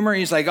into humor.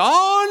 He's like,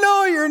 oh,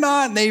 no, you're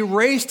not. And they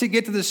race to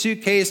get to the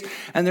suitcase.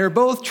 And they're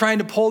both trying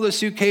to pull the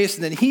suitcase.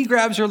 And then he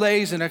grabs her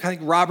legs. And I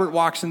think Robert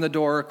walks in the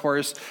door, of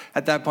course,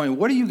 at that point.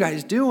 What are you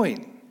guys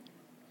doing?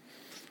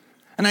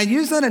 And I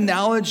use that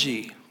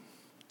analogy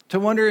to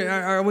wonder,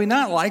 are we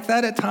not like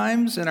that at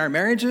times in our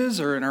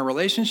marriages or in our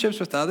relationships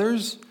with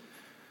others?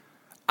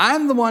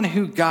 I'm the one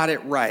who got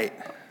it right.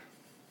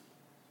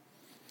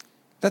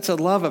 That's a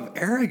love of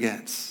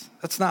arrogance.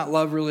 That's not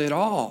love really at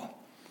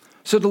all.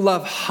 So to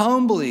love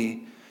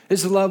humbly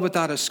is to love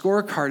without a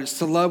scorecard. It's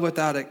to love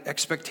without an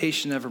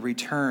expectation of a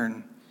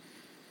return.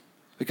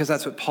 Because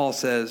that's what Paul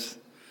says.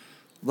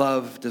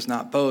 Love does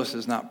not boast,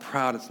 is not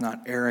proud, it's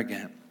not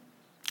arrogant.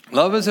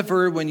 Love is a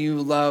verb when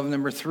you love,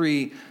 number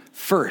 3,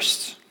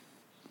 first,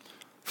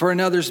 for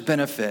another's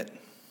benefit.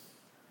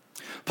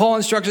 Paul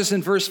instructs us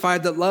in verse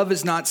 5 that love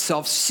is not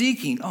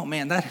self-seeking. Oh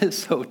man, that is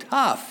so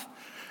tough.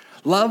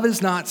 Love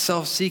is not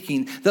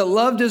self-seeking. That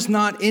love does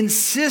not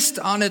insist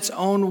on its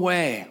own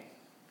way.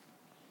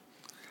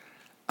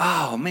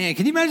 Oh man,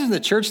 can you imagine the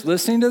church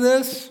listening to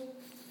this?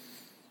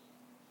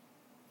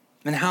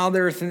 And how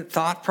their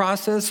thought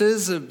process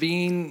is of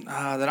being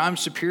that I'm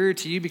superior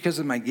to you because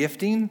of my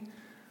gifting.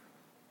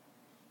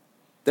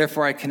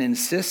 Therefore, I can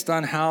insist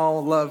on how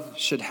love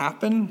should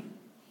happen.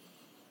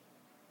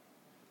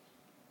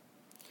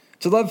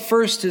 To love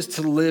first is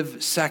to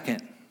live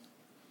second.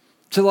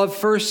 To love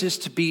first is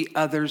to be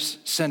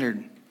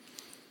others-centered.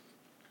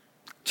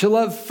 To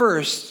love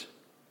first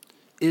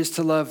is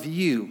to love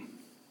you,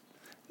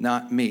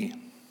 not me.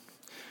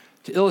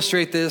 To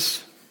illustrate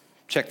this,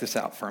 check this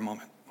out for a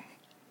moment.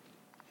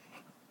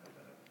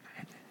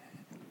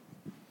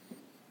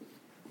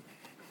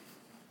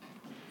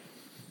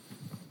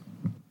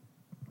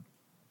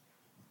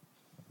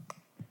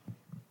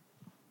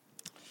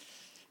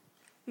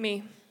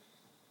 Me.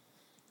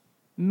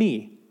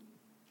 Me.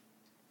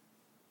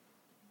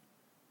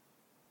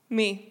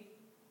 Me.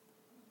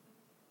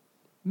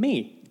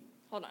 Me.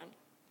 Hold on.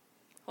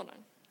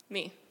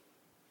 Me.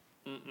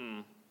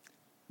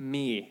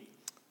 Me.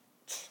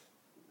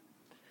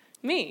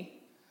 Me.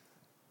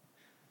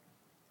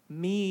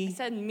 Me. I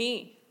said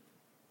me.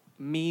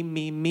 Me.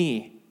 Me.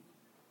 Me.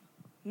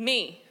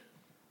 Me.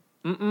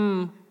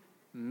 Me.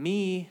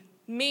 Me.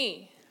 Me.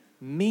 Me.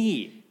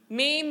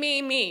 Me.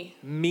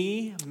 Me.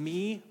 Me.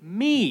 Me.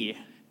 Me.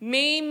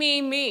 Me.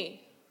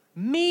 Me.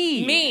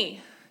 Me.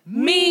 Me.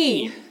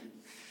 Me.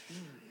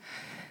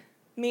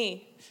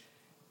 Me.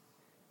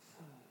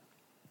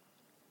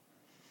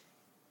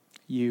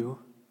 You.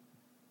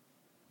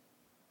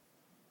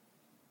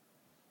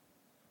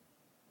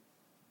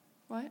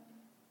 What?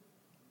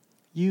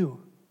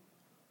 You.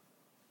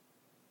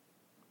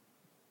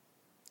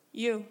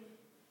 You.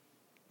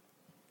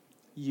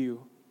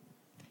 You.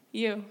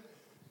 You.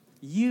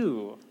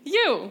 You. You.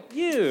 You.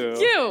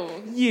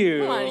 You. You.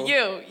 Come on,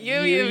 you.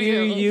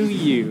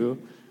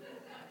 You.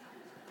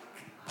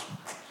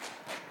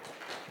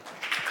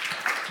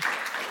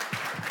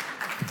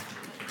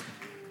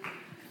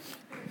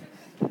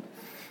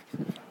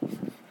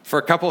 For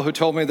a couple who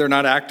told me they're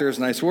not actors,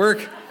 nice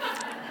work.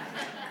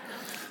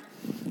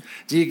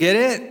 Do you get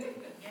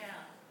it? Yeah.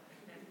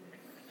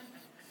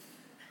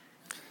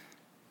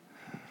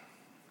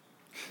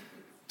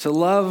 To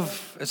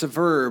love as a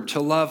verb,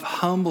 to love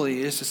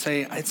humbly is to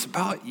say, it's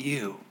about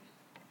you.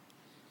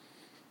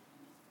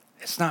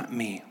 It's not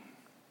me.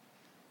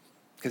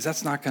 Because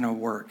that's not going to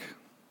work.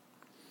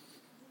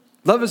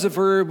 Love is a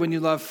verb when you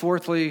love,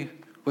 fourthly,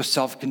 with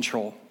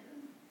self-control.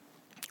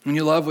 When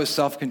you love with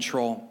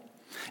self-control.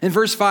 In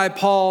verse 5,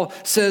 Paul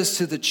says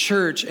to the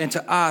church and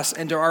to us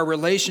and to our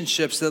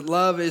relationships that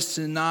love is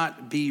to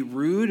not be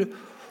rude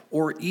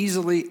or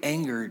easily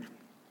angered.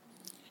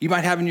 You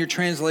might have in your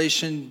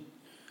translation,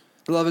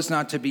 love is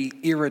not to be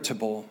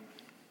irritable.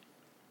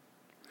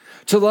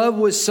 To love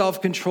with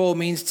self-control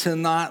means to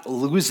not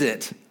lose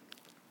it.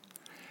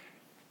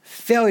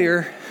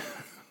 Failure,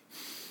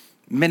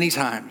 many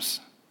times,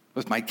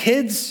 with my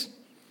kids,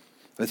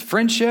 with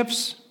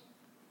friendships,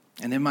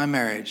 and in my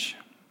marriage.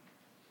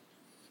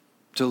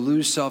 To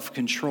lose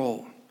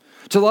self-control.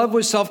 To love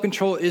with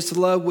self-control is to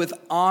love with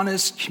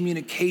honest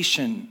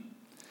communication.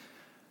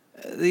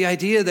 The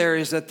idea there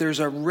is that there's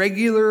a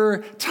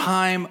regular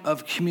time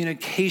of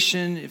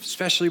communication,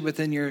 especially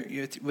within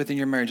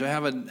your marriage. I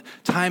have a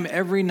time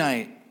every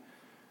night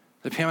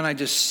that Pam and I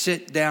just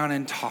sit down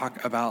and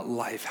talk about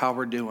life, how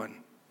we're doing.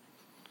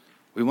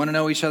 We want to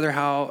know each other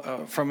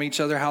from each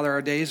other how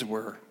our days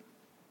were,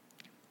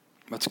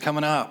 what's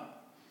coming up.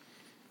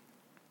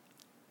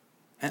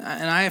 And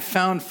I have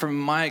found from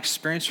my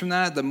experience from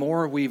that, the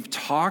more we've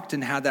talked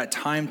and had that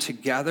time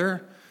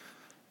together,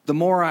 the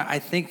more I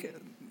think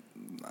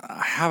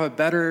I have a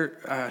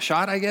better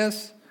shot, I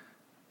guess,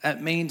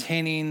 at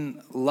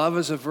maintaining love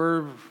as a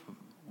verb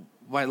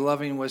by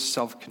loving with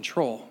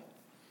self-control.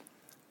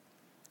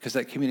 Because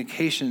that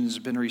communication's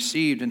been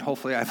received and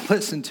hopefully I've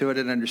listened to it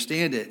and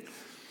understand it.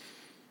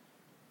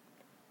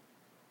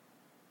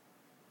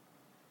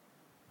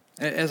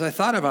 As I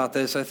thought about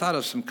this, I thought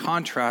of some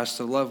contrast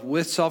to love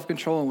with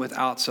self-control and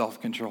without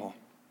self-control.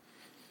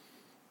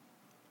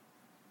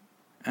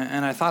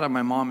 And I thought of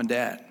my mom and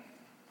dad.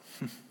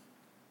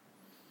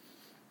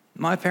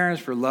 My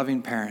parents were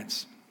loving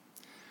parents.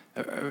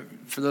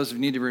 For those of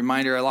you who need a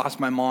reminder, I lost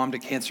my mom to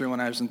cancer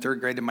when I was in 3rd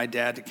grade and my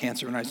dad to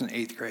cancer when I was in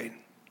 8th grade.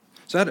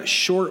 So I had a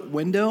short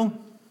window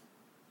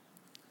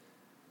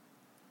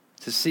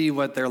to see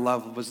what their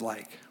love was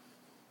like.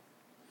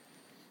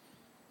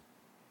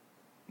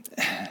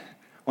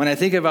 When I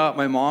think about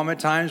my mom at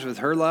times with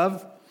her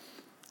love,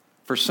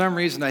 for some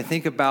reason I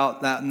think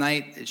about that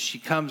night that she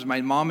comes,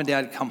 my mom and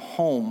dad come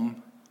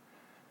home,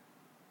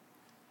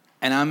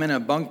 and I'm in a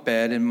bunk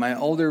bed, and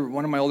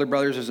one of my older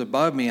brothers is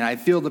above me, and I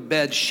feel the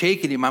bed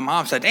shaking, and my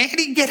mom said,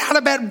 "Andy, get out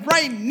of bed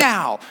right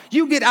now.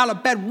 You get out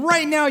of bed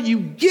right now. You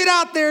get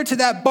out there to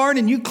that barn,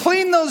 and you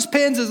clean those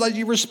pins as like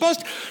you were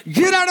supposed to.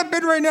 Get out of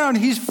bed right now." And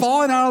he's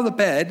falling out of the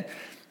bed,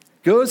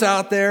 goes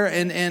out there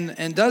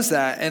and does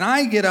that. And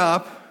I get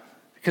up,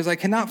 because I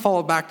cannot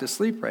fall back to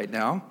sleep right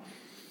now.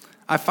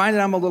 I find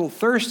that I'm a little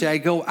thirsty. I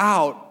go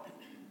out,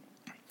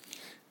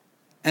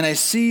 and I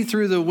see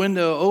through the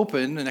window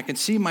open, and I can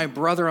see my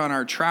brother on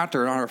our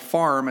tractor, on our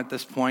farm at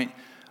this point,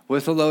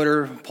 with a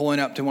loader pulling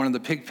up to one of the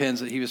pig pens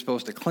that he was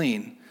supposed to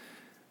clean.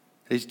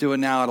 He's doing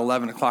now at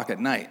 11 o'clock at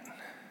night.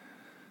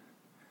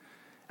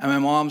 And my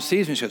mom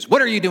sees me, she goes,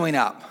 "What are you doing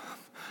up?"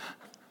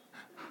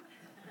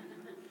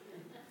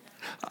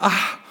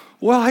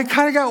 Well, I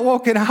kind of got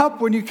woken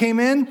up when you came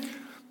in.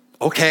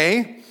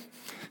 Okay.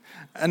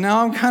 And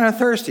now I'm kind of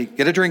thirsty.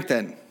 Get a drink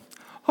then.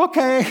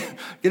 Okay.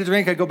 Get a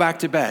drink. I go back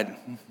to bed.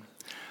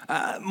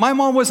 My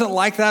mom wasn't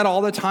like that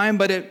all the time,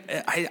 but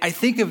I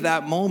think of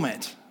that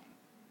moment.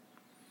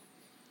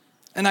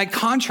 And I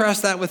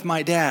contrast that with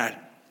my dad.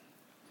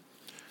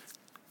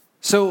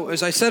 So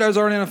as I said, I was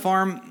already on a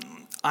farm.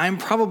 I'm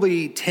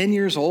probably 10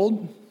 years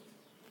old.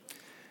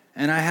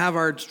 And I have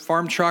our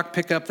farm truck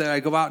pickup that I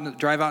go out and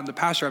drive out in the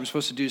pasture. I'm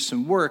supposed to do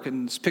some work,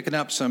 and it's picking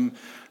up some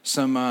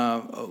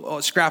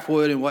scrap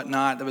wood and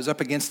whatnot that was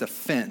up against a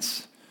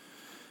fence.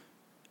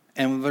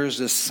 And there's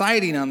this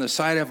siding on the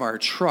side of our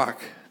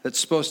truck that's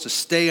supposed to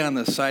stay on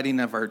the siding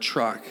of our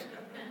truck.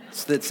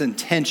 It's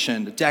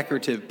intentioned, a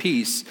decorative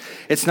piece.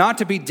 It's not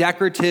to be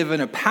decorative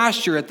in a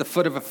pasture at the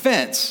foot of a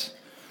fence.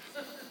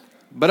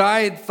 But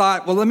I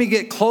thought, well, let me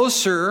get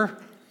closer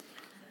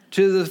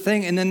to the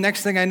thing, and then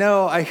next thing I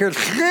know, I hear,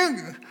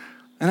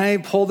 and I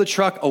pull the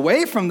truck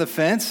away from the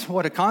fence.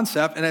 What a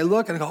concept. And I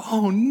look and I go,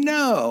 oh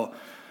no.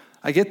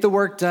 I get the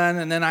work done,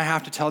 and then I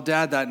have to tell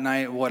Dad that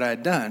night what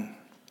I'd done.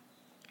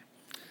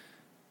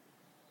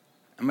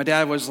 And my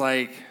dad was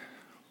like,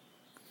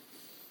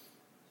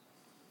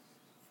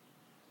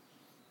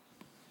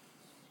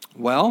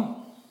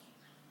 well,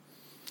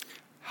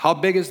 how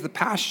big is the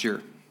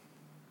pasture?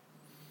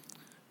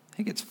 I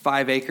think it's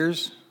 5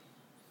 acres.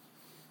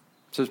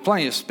 So there's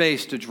plenty of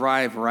space to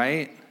drive,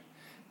 right?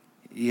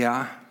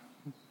 Yeah.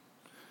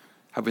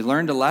 Have we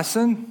learned a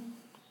lesson?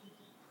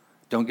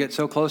 Don't get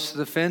so close to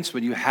the fence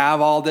when you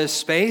have all this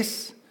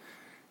space?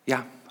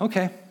 Yeah,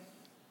 okay.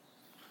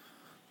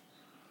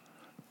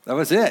 That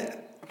was it.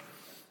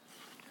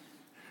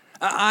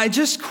 I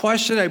just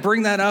question, I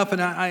bring that up,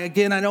 and I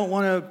don't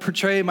want to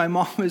portray my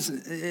mom as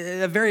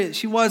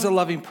she was a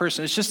loving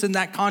person. It's just in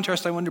that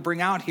contrast I wanted to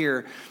bring out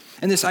here,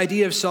 and this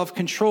idea of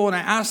self-control. And I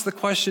ask the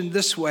question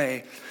this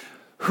way: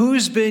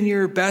 who's been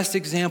your best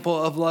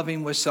example of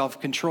loving with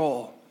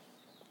self-control?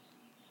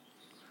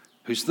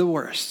 Who's the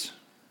worst?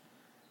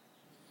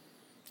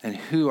 And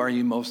who are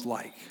you most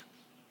like?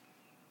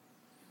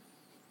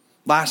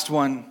 Last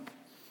one,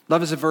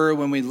 love is a verb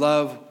when we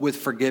love with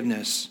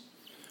forgiveness.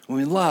 When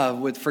we love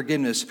with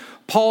forgiveness.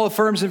 Paul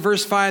affirms in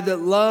verse 5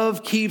 that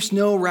love keeps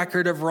no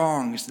record of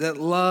wrongs, that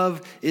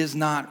love is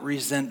not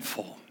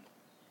resentful.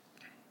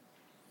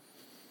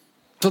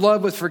 To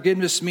love with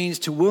forgiveness means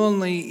to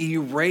willingly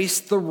erase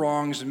the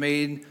wrongs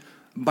made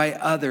by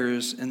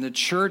others in the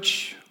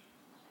church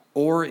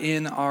or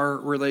in our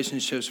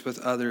relationships with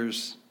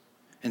others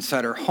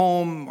inside our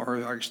home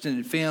or our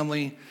extended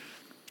family,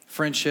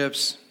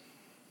 friendships.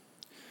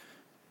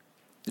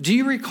 Do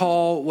you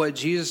recall what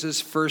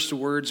Jesus' first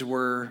words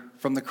were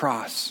from the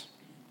cross?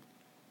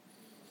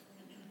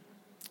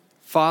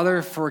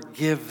 Father,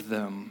 forgive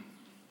them.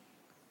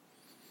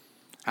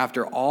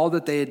 After all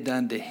that they had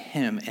done to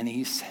him, and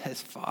he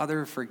says,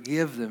 Father,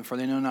 forgive them, for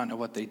they know not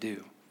what they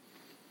do.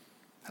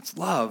 That's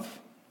love.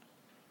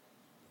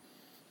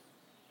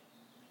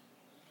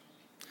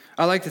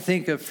 I like to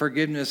think of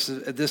forgiveness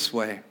this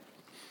way,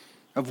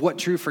 of what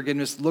true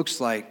forgiveness looks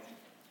like.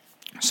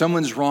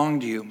 Someone's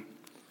wronged you.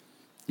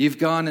 You've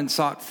gone and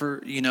sought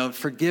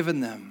forgiven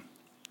them.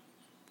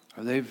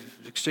 Or they've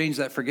exchanged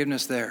that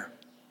forgiveness there.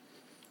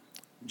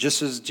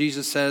 Just as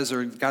Jesus says,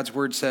 or God's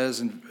word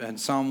says in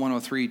Psalm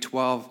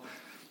 103:12,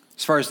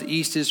 as far as the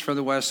east is from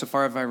the west, so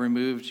far have I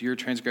removed your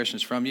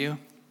transgressions from you.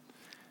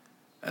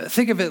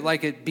 Think of it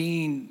like it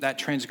being that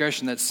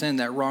transgression, that sin,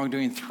 that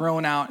wrongdoing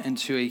thrown out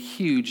into a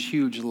huge,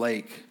 huge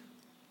lake.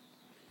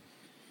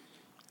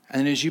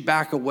 And as you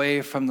back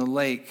away from the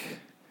lake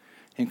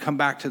and come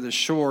back to the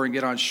shore and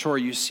get on shore,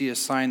 you see a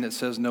sign that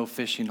says no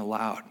fishing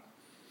allowed.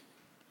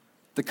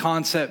 The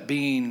concept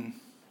being,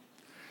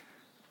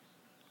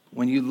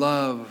 when you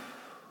love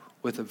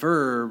with a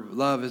verb,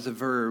 love is a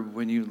verb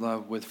when you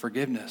love with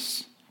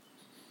forgiveness.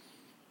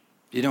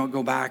 You don't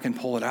go back and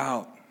pull it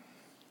out,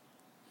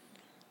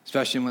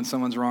 especially when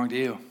someone's wronged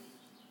you.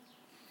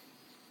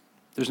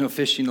 There's no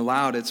fishing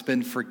allowed. It's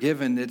been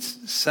forgiven.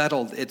 It's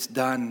settled. It's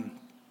done.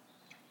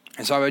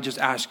 And so I would just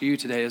ask you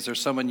today, is there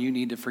someone you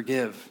need to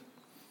forgive?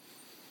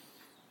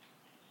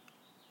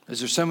 Is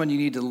there someone you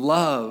need to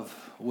love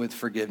with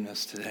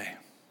forgiveness today?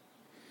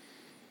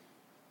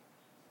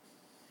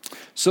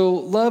 So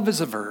love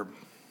is a verb.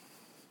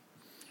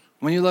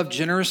 When you love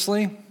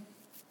generously,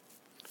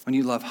 when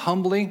you love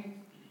humbly,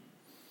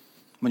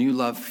 when you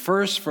love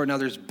first for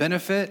another's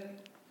benefit,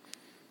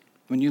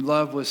 when you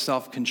love with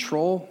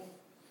self-control,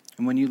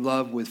 and when you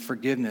love with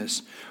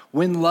forgiveness.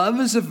 When love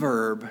is a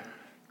verb,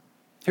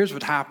 here's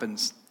what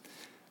happens.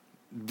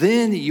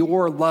 Then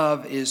your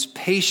love is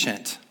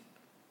patient.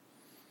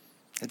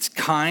 It's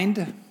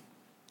kind.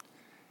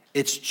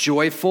 It's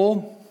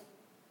joyful.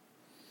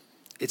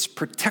 It's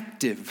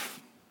protective.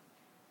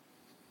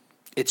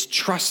 It's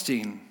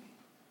trusting.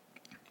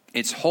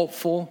 It's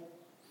hopeful.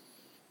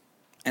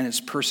 And it's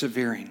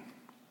persevering.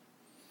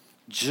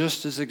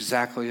 Just as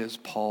exactly as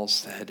Paul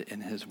said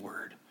in his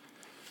word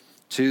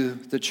to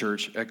the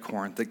church at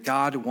Corinth, that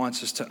God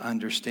wants us to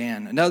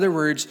understand. In other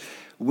words,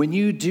 when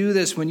you do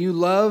this, when you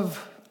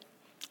love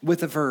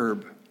with a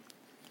verb,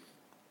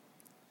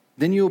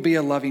 then you will be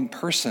a loving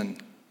person.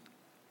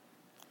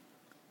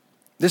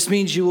 This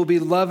means you will be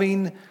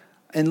loving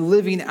and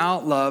living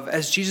out love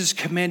as Jesus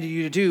commanded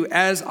you to do.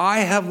 As I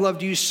have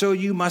loved you, so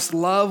you must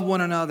love one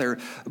another.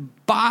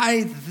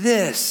 By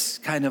this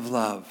kind of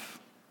love.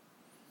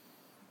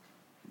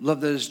 Love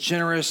that is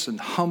generous and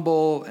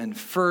humble and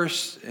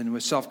first and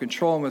with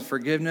self-control and with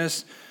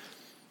forgiveness.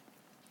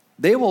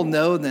 They will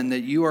know then that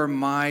you are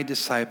my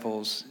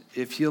disciples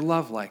if you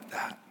love like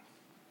that.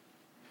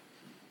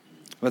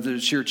 Whether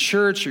it's your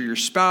church or your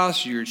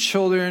spouse or your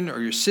children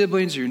or your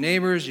siblings or your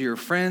neighbors or your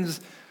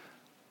friends,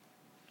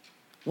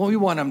 well, we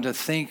want them to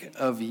think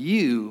of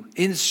you.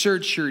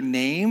 Insert your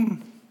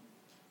name.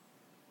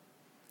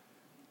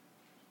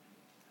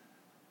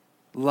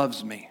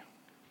 Loves me.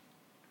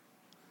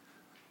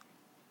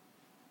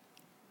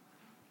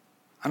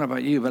 I don't know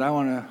about you, but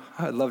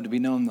I'd love to be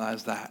known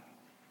as that.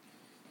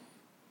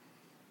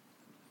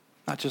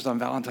 Not just on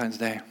Valentine's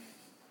Day.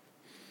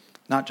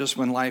 Not just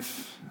when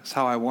life is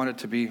how I want it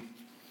to be,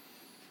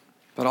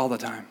 but all the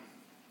time.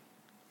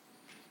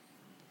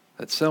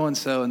 That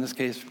so-and-so, in this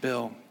case,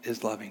 Bill,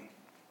 is loving.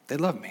 They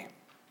love me.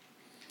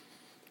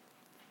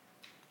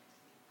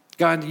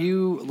 God,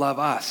 you love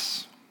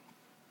us.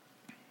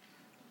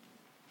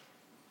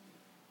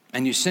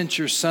 And you sent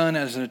your son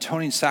as an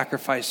atoning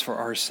sacrifice for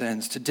our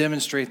sins to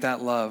demonstrate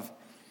that love.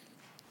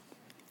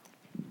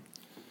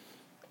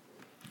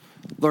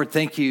 Lord,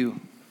 thank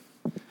you.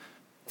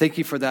 Thank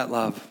you for that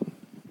love.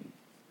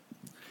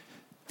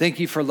 Thank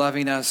you for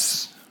loving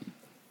us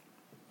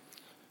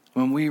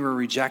when we were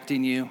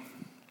rejecting you,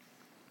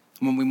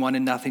 when we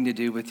wanted nothing to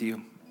do with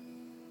you.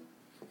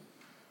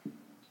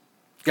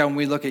 God, when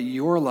we look at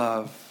your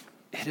love,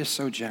 it is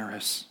so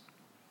generous.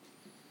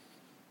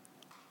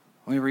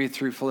 When we read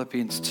through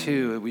Philippians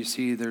 2, we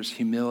see there's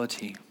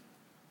humility.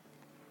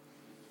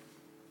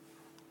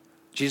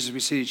 Jesus, we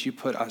see that you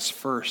put us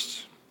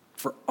first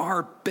for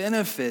our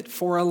benefit,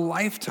 for a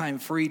lifetime,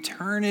 for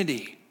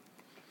eternity.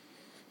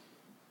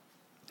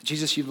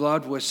 Jesus, you've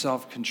loved with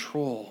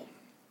self-control.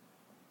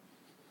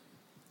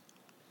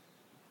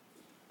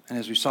 And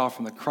as we saw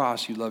from the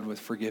cross, you loved with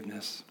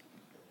forgiveness.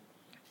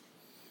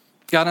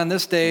 God, on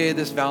this day,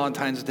 this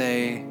Valentine's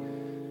Day,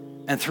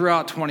 and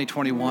throughout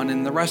 2021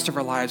 and the rest of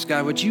our lives,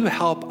 God, would you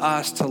help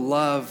us to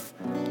love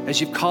as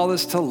you've called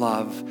us to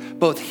love,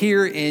 both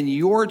here in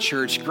your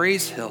church,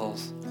 Grace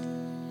Hills,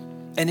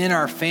 and in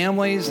our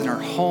families, in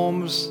our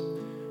homes,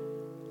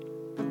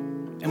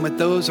 and with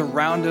those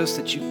around us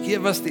that you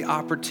give us the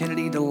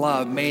opportunity to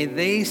love. May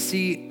they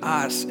see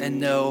us and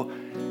know,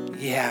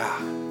 yeah,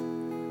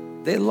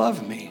 they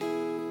love me.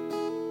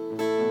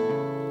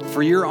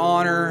 For your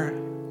honor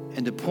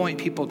and to point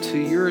people to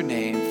your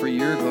name, for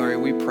your glory,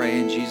 we pray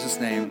in Jesus'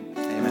 name.